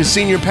wife is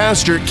senior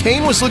pastor,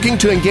 Cain was looking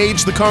to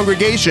engage the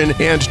congregation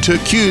and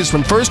took cues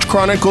from 1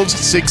 Chronicles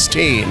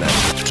 16.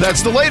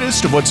 That's the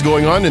latest of what's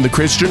going on in the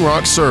Christian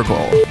rock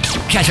circle.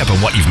 Catch up on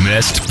what you've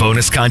missed,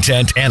 bonus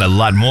content, and a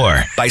lot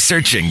more by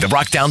searching The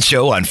RockDown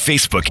Show on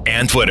Facebook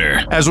and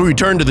Twitter. As we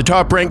return to the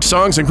top-ranked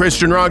songs in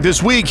Christian rock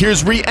this week,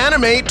 here's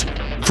Reanimate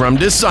from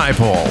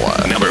Disciple.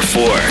 Number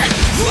 4.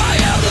 I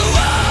am the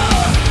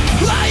war,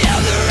 I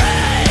am the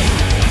rain,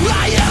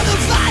 I am the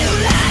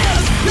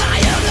violence, I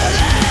am the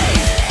hate,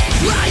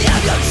 I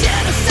am your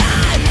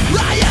genocide,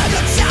 I am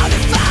your child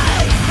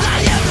defied, I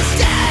am the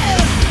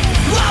stand,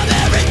 I'm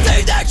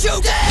everything that you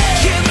did.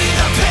 Give me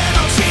the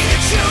penalty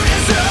that you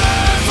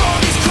deserve for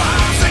these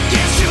crimes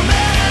against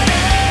humanity.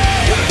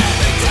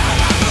 Every time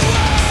I'm the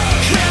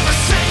world, every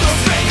single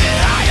thing that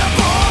I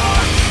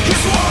abhor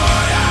is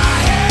what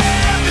I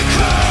have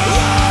become.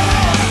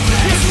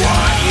 Is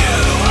what you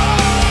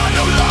are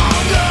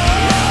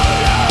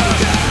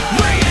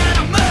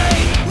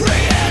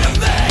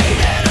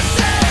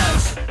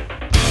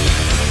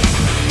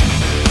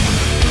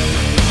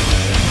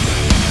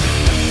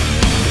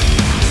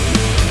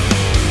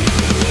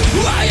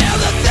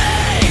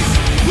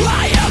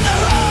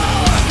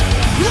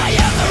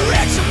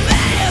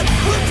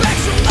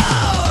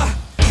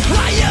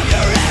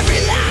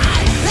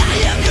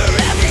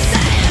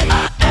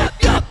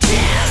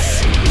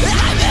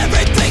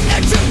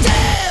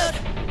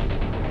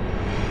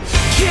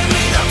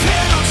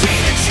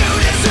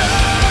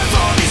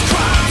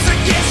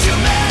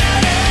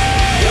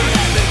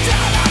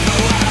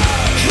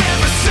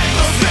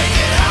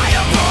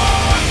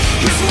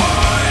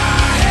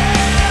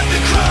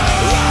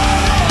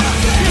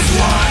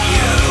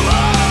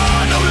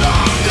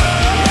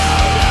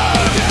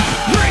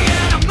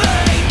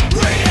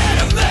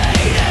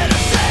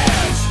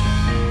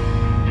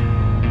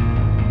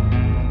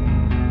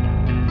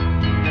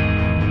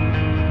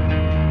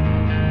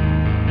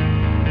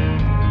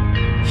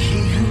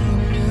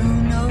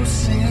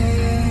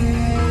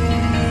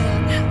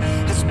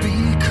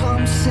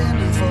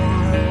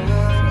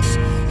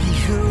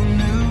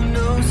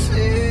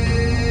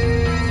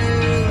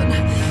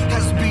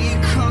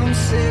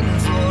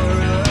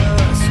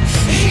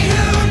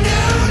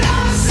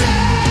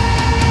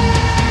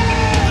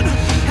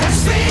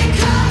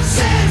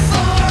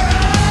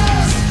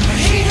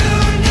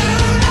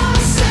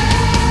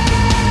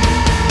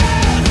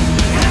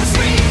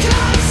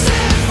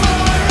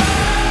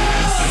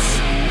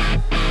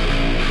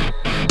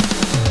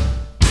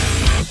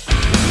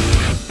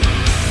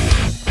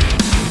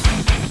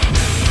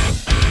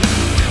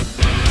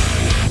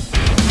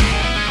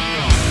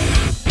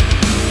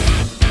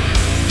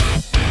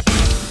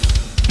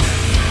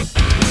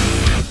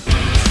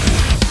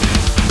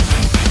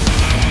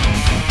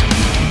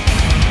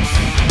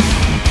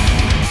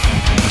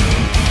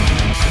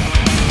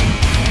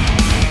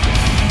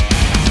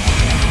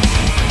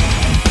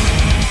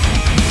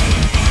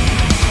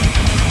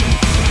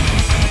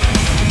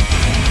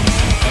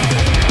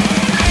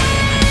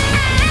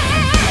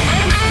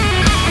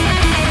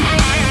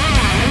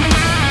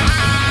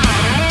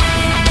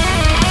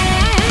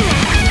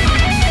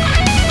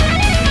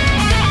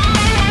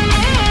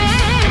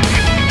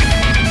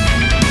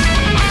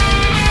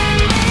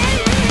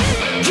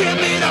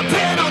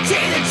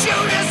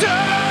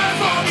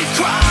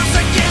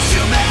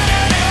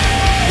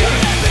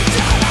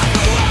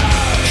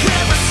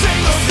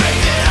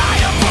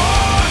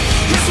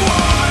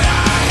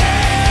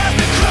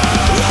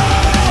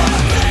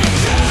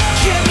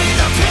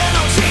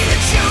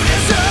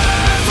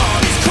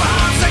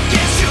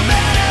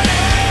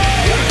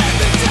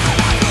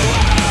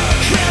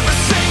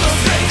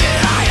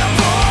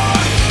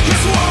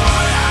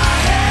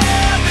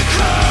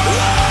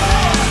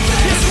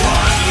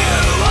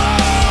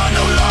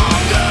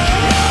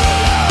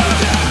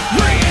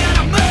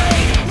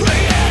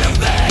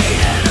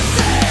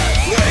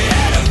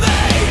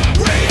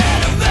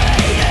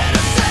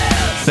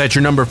That's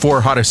your number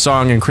 4 hottest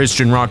song in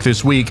Christian rock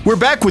this week. We're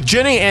back with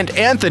Jenny and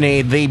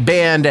Anthony, the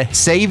band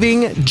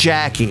Saving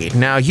Jackie.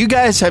 Now, you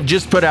guys have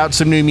just put out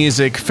some new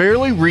music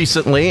fairly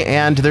recently,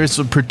 and there's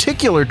a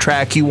particular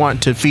track you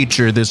want to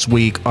feature this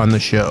week on the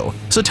show.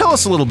 So tell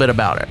us a little bit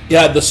about it.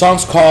 Yeah, the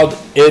song's called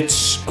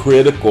It's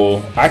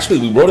Critical. Actually,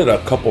 we wrote it a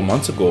couple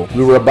months ago.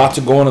 We were about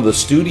to go into the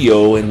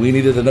studio, and we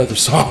needed another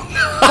song.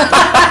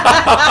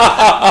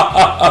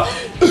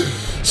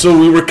 So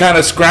we were kind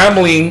of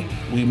scrambling.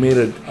 We made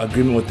an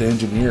agreement with the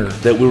engineer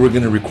that we were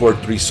going to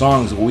record 3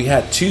 songs. We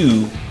had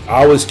 2.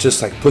 I was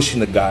just like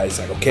pushing the guys,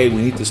 like, okay, we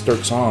need this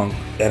 3rd song.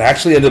 And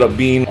actually ended up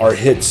being our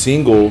hit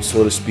single,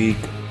 so to speak.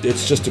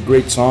 It's just a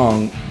great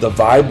song. The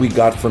vibe we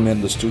got from it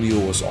in the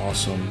studio was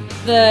awesome.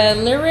 The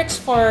lyrics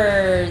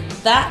for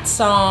that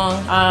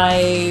song,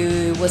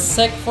 I was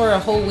sick for a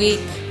whole week.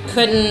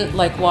 Couldn't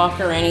like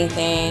walk or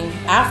anything.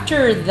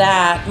 After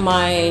that,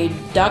 my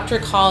doctor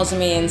calls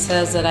me and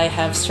says that I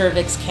have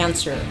cervix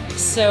cancer.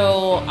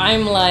 So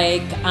I'm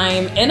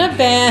in a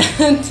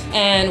band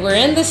and we're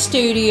in the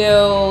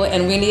studio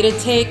and we need to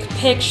take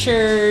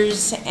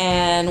pictures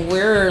and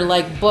we're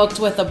like booked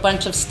with a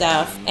bunch of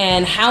stuff.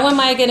 And how am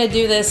I gonna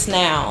do this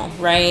now,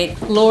 right?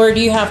 Lord,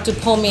 you have to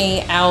pull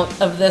me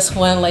out of this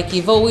one like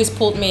you've always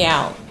pulled me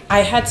out.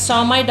 I had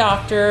saw my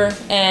doctor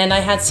and I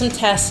had some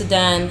tests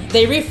done.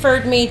 They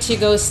referred me to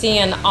go see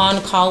an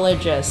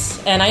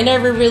oncologist and I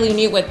never really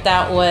knew what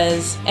that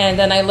was. And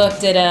then I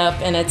looked it up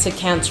and it's a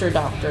cancer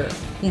doctor.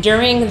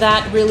 During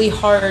that really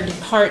hard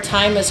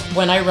time is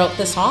when I wrote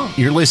the song.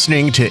 You're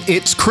listening to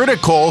It's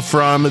Critical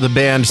from the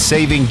band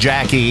Saving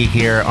Jackie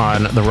here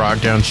on the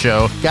RockDown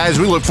Show. Guys,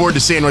 we look forward to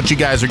seeing what you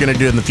guys are going to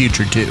do in the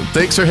future too.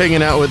 Thanks for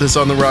hanging out with us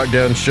on the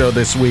RockDown Show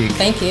this week.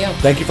 Thank you.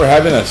 Thank you for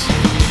having us.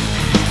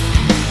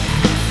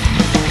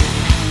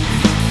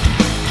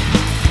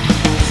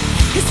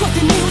 It's what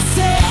the news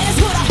said,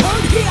 it's what I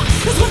heard here,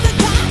 it's what the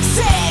doc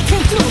said,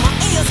 came through my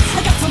ears.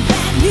 I got some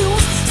bad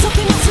news,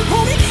 something else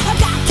reported. I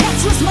got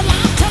cancerous, my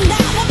lifetime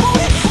now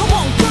aborted. I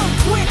won't go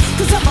quick,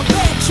 cause I'm a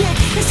bad chick.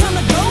 It's time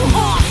to go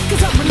hard,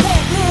 cause I'm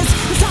relentless.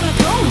 It's time to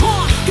go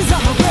hard, cause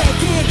I'm a red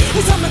kid.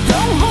 It's time to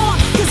go hard,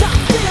 cause I'm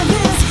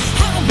fearless.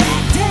 I don't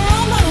back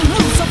down, I don't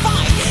lose a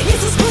fight.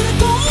 It's just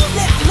critical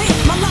that I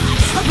live my life.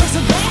 I'm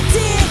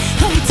resurrected,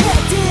 I'm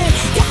protected.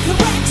 Got the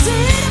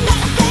vaccine, I'm not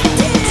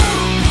affected.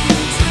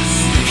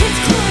 It's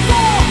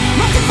critical,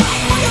 rise and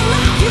fight for your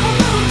life, you're a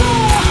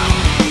miracle.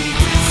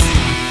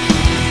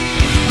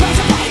 Rise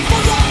and fight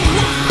for your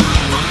life.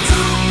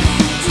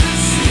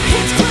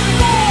 It's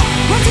critical,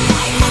 rise and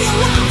fight for your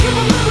life, you're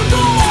a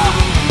miracle.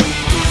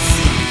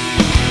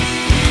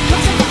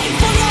 Rise and fight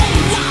for your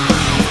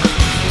life.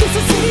 This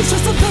is city's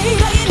just a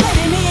thing, I ain't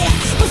letting it.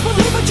 Must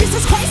believe in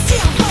Jesus Christ, see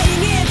I'm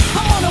fighting it.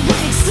 I'm on a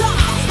winning side,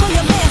 for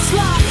your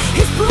landslide.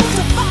 It's proved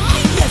to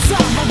fight, yes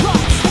I'm a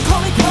right. I call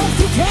it growth,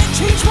 you can't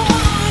change my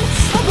mind.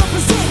 I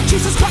represent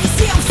Jesus Christ,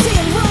 see I'm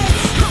seeing right.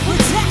 I'm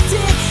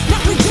protected,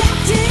 not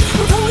rejected.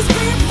 With Holy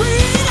Spirit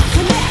breathing, I'm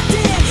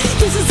connected.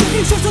 This is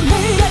city's just a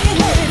thing, I ain't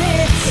letting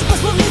it.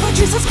 Must believe in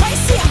Jesus Christ,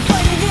 see I'm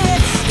fighting it.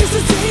 This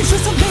is city's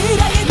just a thing,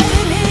 I ain't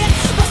letting it.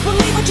 Must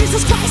believe in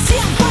Jesus Christ, see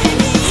I'm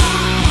fighting it.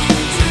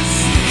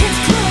 It's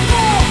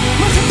critical,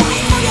 must you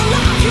fight for your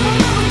life, you're a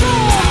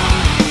miracle.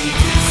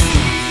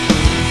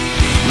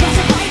 Must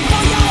you fight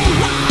for your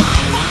life.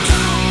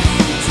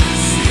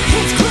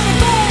 It's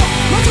critical,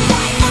 must you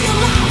fight for your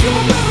life, you're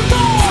a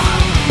miracle.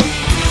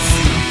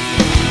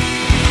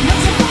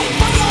 Must you fight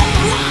for your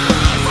life.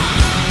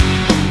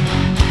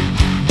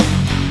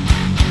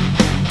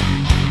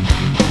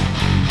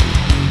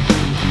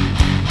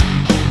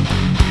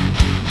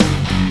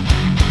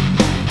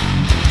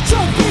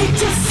 Don't be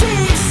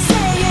deceived,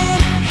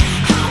 saying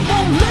I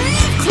won't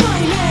live,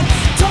 claiming.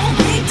 Don't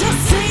be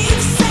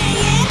deceived,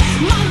 saying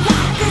my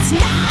life is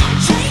not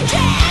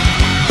changing.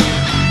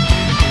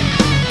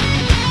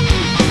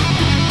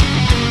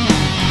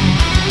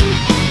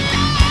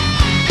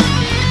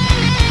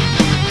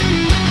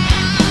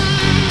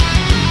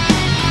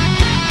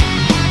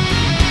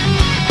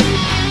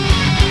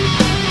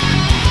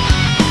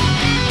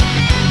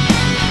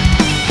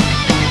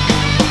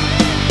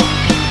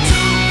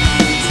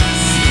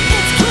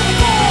 It's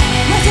critical,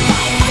 must you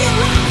fight for your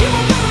life, you're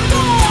a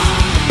miracle.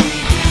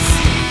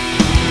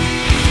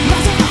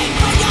 Must you fight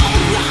for your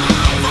life.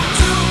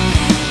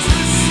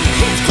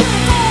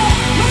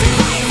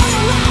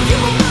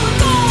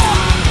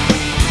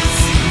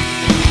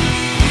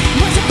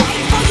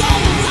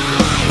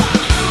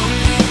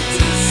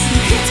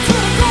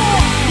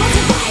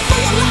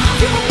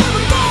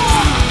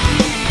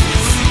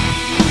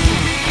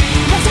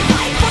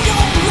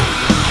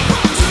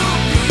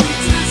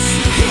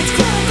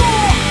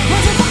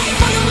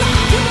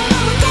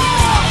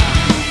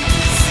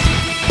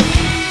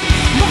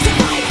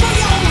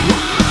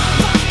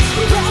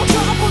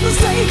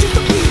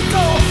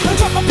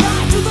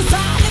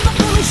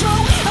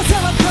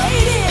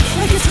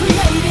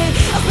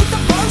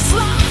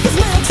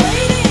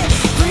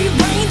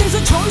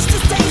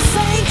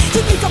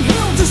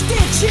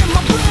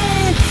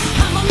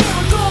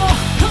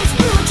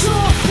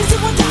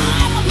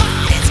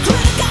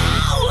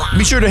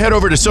 sure to head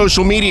over to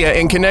social media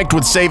and connect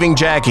with Saving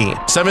Jackie.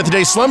 Seventh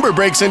Day Slumber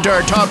breaks into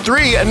our top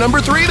 3 at number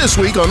 3 this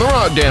week on the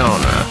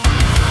RockDown.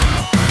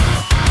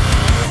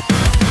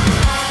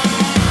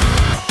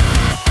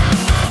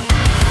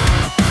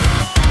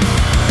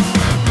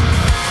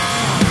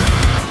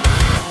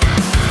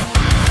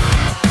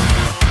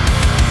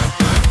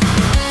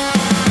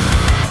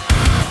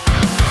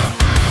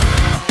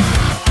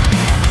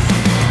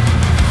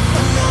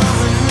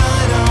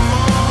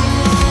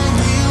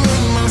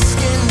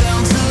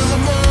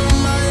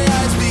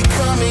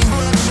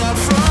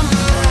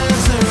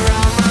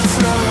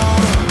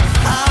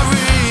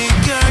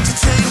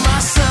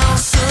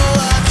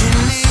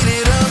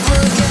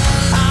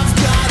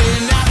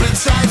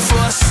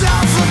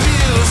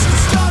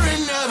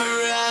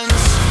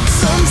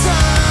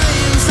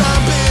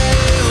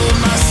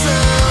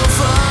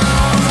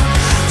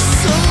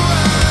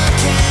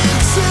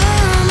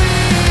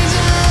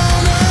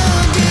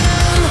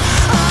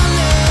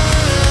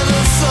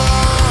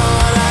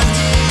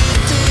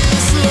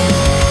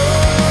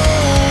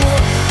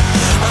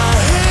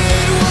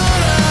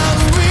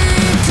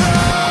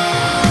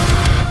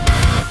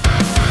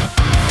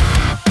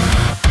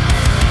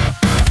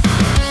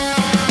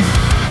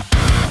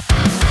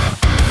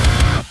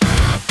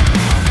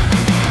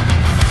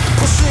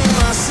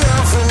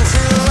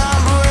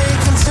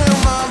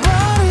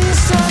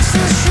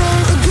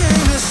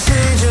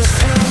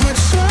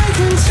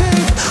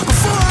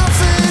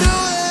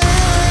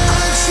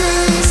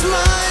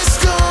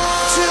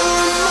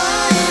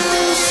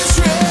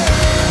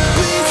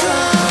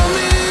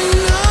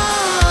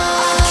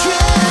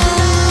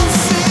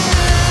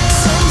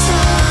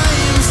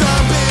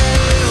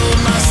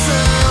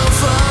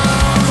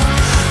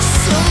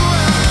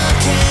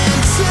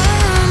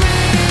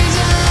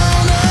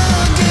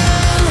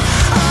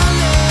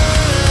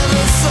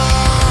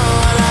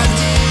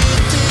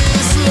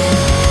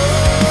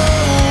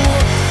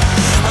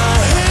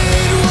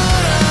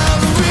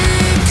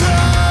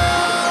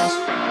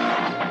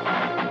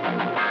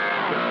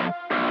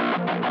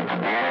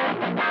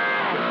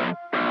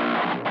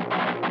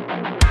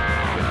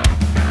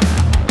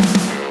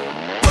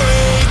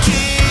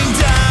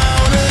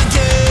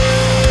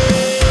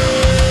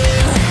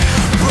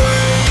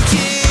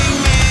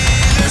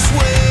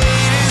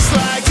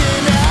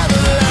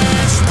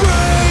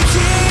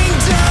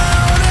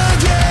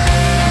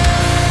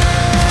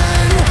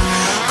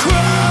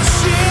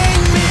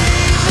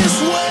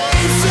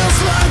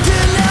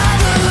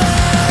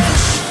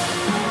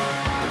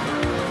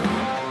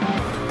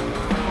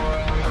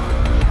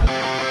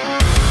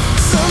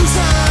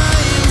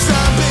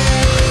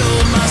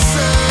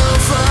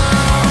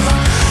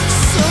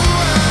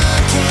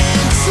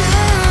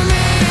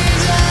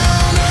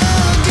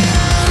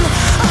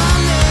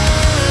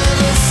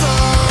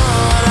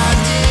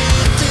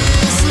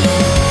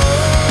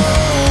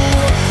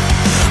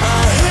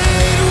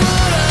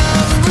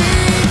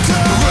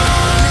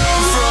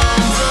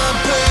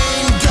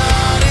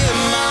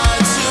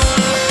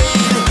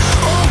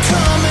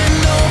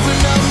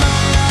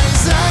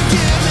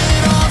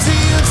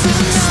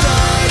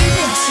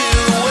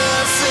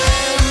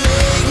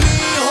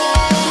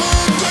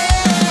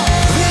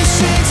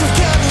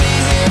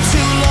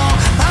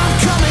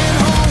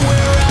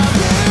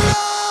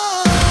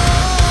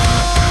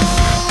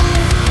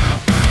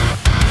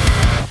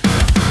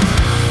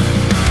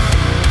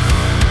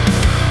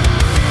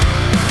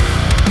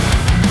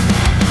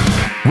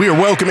 We are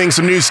welcoming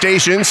some new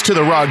stations to the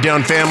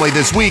RockDown family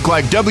this week,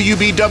 like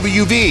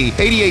WBWV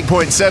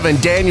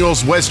 88.7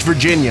 Daniels, West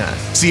Virginia,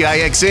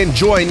 CIXN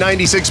Joy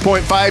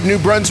 96.5 New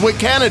Brunswick,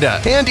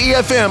 Canada, and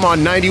EFM on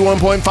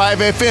 91.5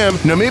 FM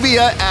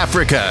Namibia,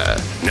 Africa.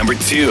 Number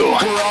 2.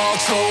 We're all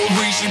told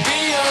we should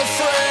be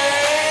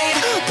afraid,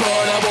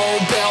 but I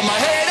won't bow my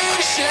head in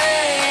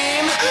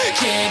shame.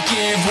 Can't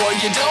give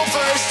what you don't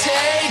first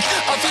take.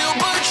 I feel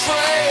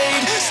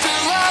betrayed,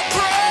 still I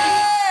pray.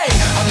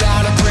 I'm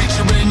not a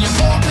preacher in your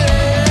pulpit.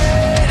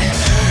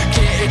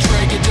 Can't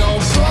drink it,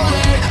 don't pull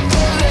it,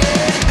 pull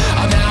it.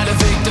 I'm not a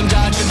victim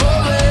dodging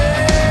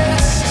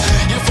bullets.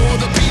 You're for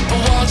the people,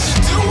 want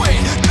you do it,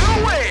 do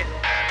it.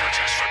 They'll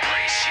just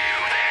replace you,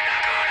 they're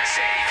not gonna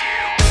save you.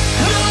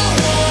 No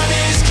one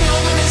is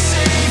coming to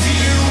save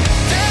you.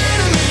 The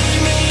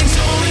enemy means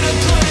only to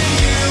play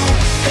you.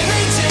 And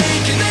they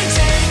take and they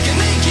take and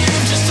they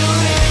give just a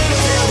little.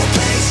 They'll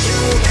replace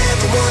you,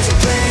 everyone's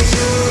replace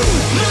you.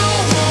 No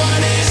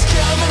one is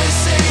coming to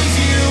save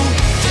you.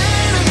 The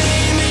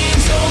enemy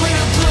means only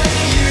to play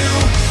you.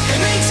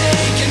 And they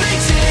take and they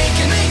take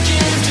and they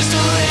give just a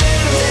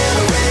little.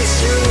 They'll erase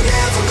you,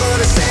 never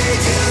gonna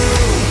save you.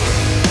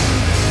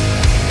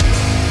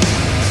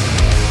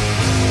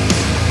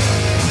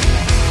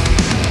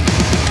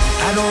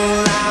 I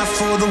don't lie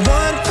for the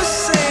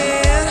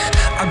 1%.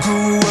 I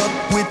grew up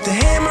with the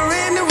hammer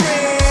and the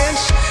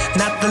wrench.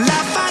 Not the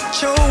life I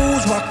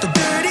chose, walk the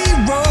dirty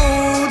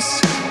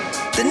roads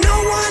that no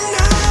one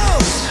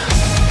knows.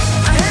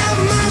 I have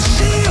my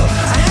shield,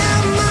 I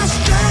have my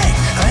strength,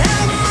 I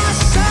have my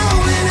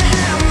soul and I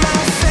have my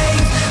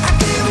faith. I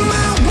give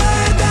my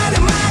word that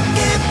it might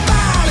get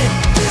by.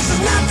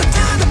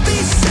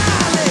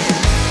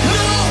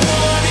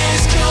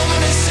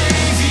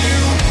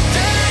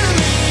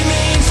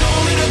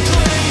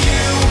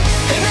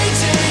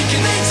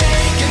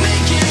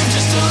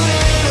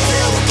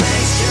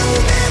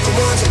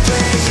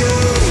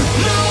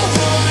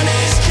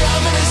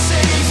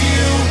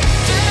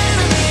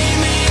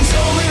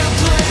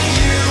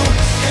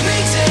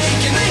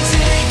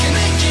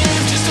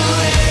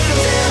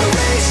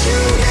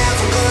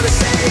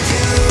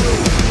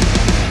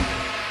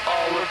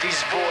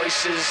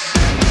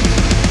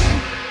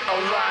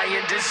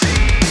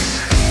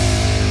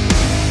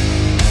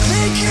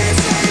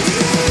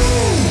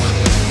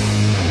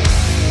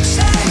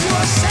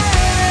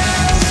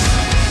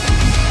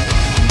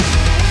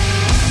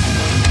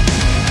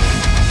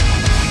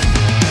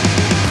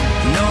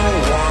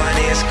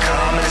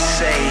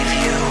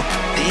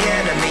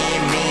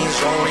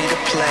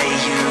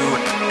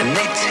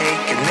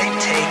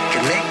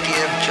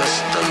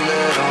 just a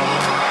little.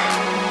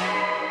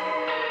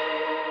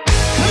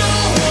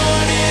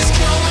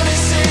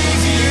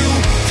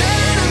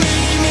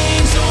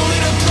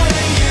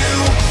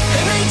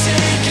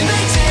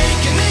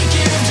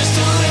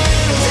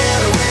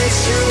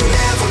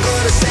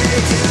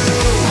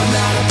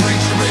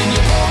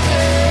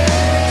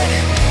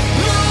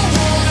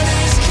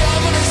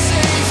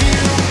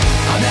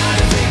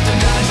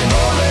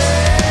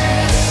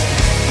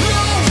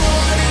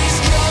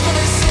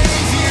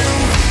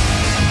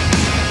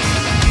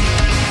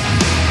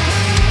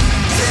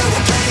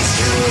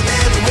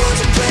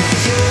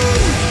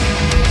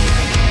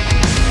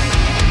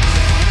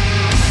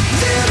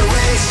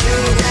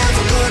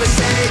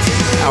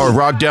 Our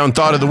RockDown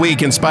Thought of the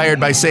Week, inspired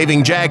by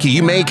saving Jackie.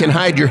 You may can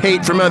hide your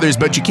hate from others,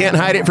 but you can't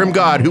hide it from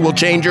God, who will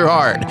change your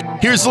heart.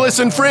 Here's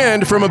Listen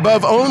Friend from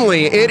Above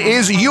Only. It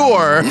is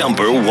your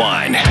number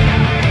one.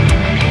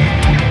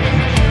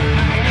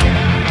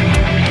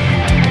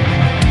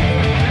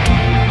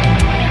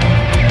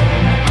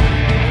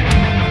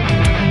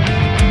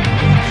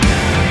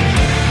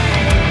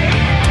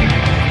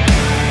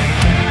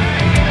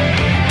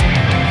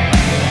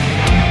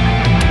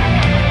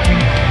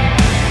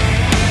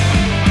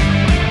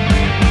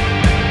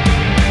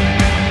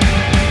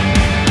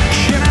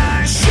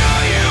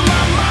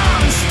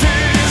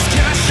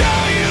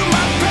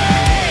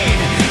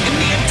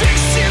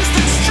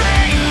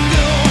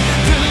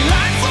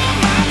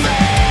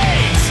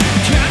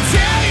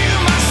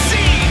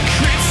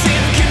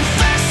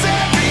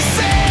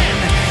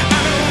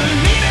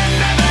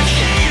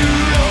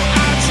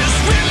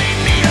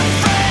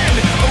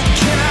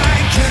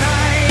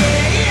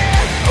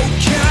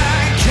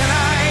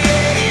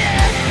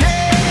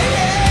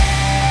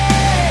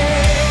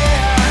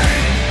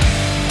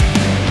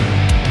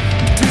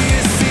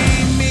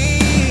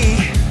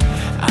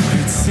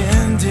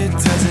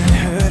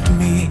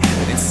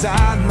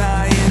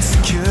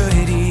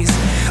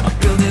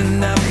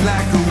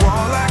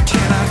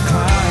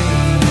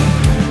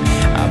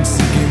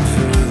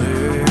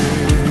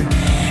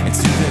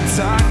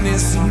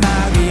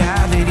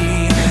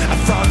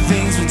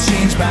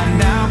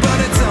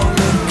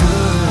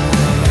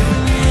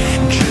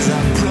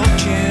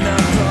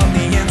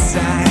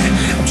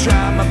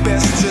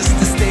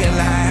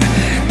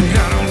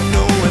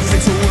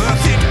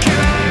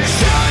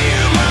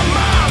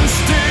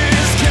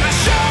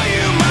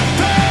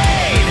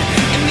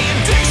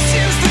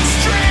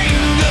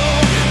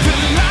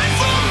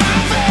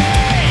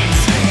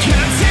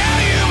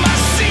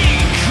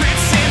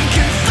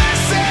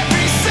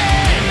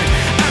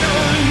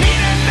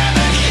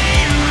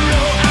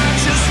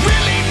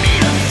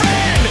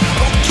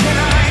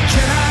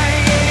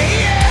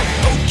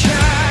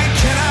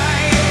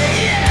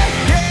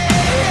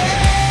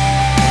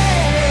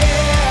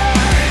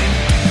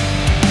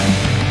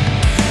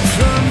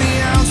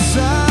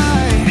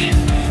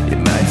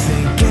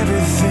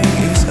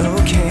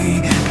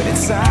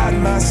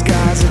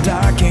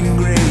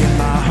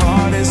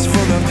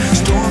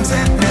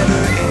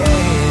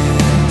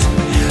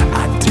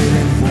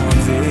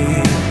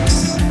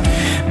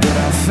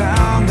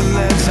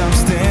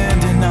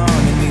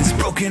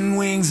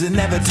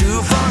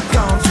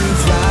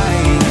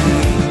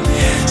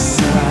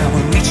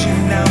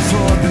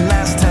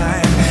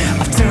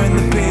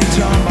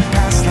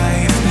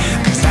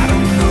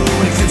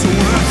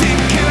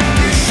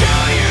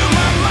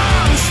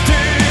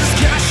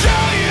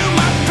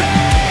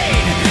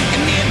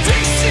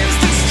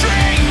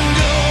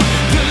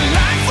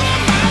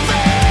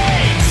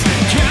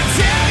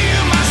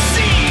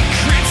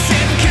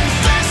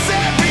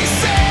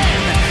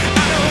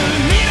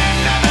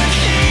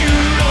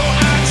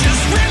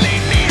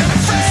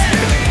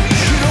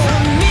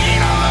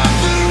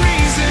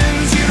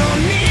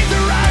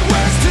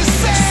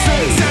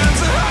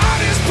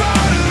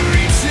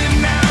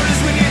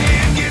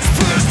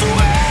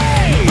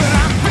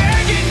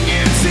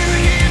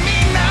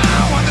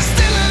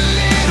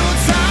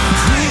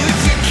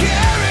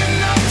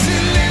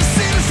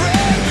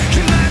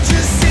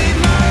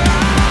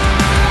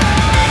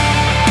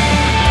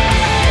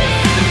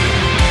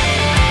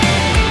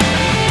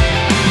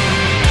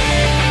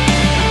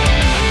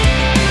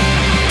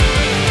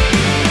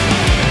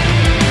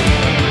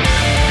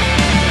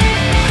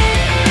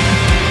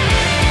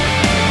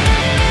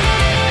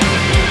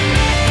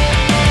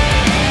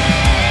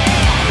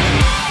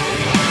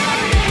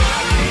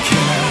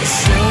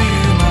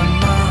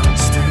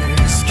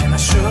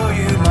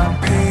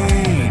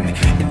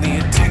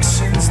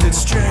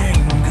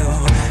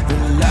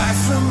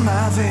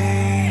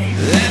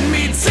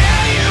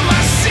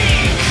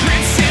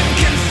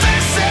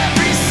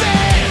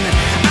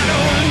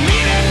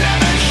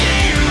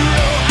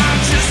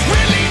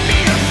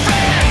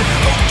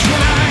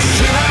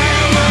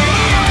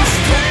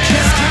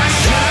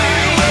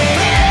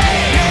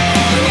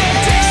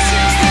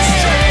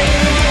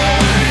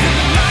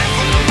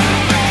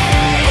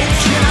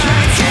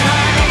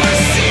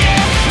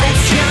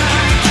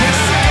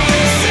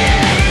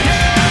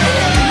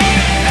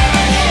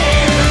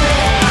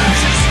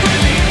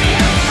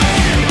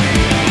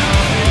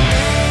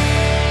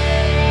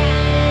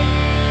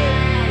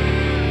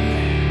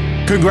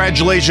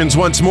 Congratulations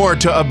once more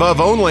to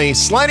Above Only,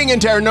 sliding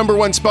into our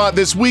 #1 spot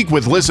this week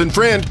with Listen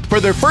Friend for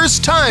their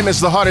first time as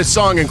the hottest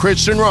song in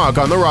Christian rock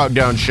on the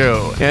RockDown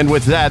show. And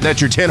with that,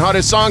 that's your 10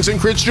 hottest songs in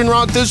Christian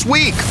rock this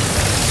week.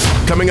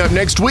 Coming up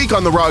next week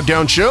on the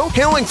RockDown show,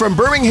 hailing from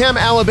Birmingham,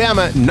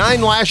 Alabama,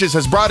 9 Lashes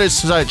has brought us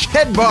such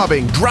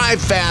head-bobbing,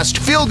 drive-fast,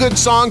 feel-good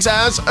songs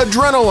as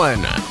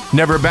Adrenaline,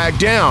 Never Back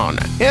Down,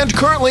 and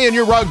currently in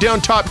your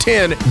RockDown Top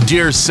 10,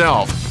 Dear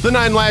Self. The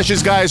 9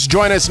 Lashes guys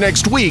join us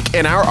next week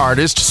in our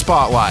Artist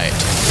Spotlight.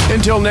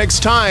 Until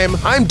next time,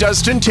 I'm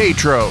Dustin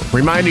Tatro,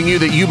 reminding you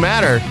that you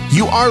matter,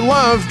 you are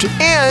loved,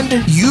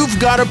 and you've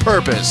got a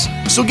purpose.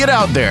 So get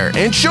out there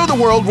and show the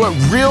world what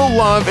real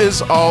love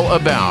is all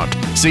about.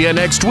 See you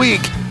next week.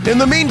 In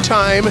the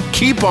meantime,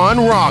 keep on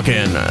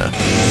rockin'.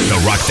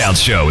 The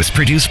RockDown Show is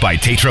produced by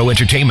Tatro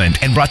Entertainment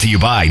and brought to you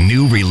by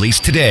New Release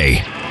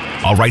Today.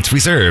 All rights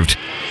reserved.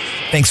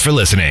 Thanks for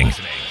listening.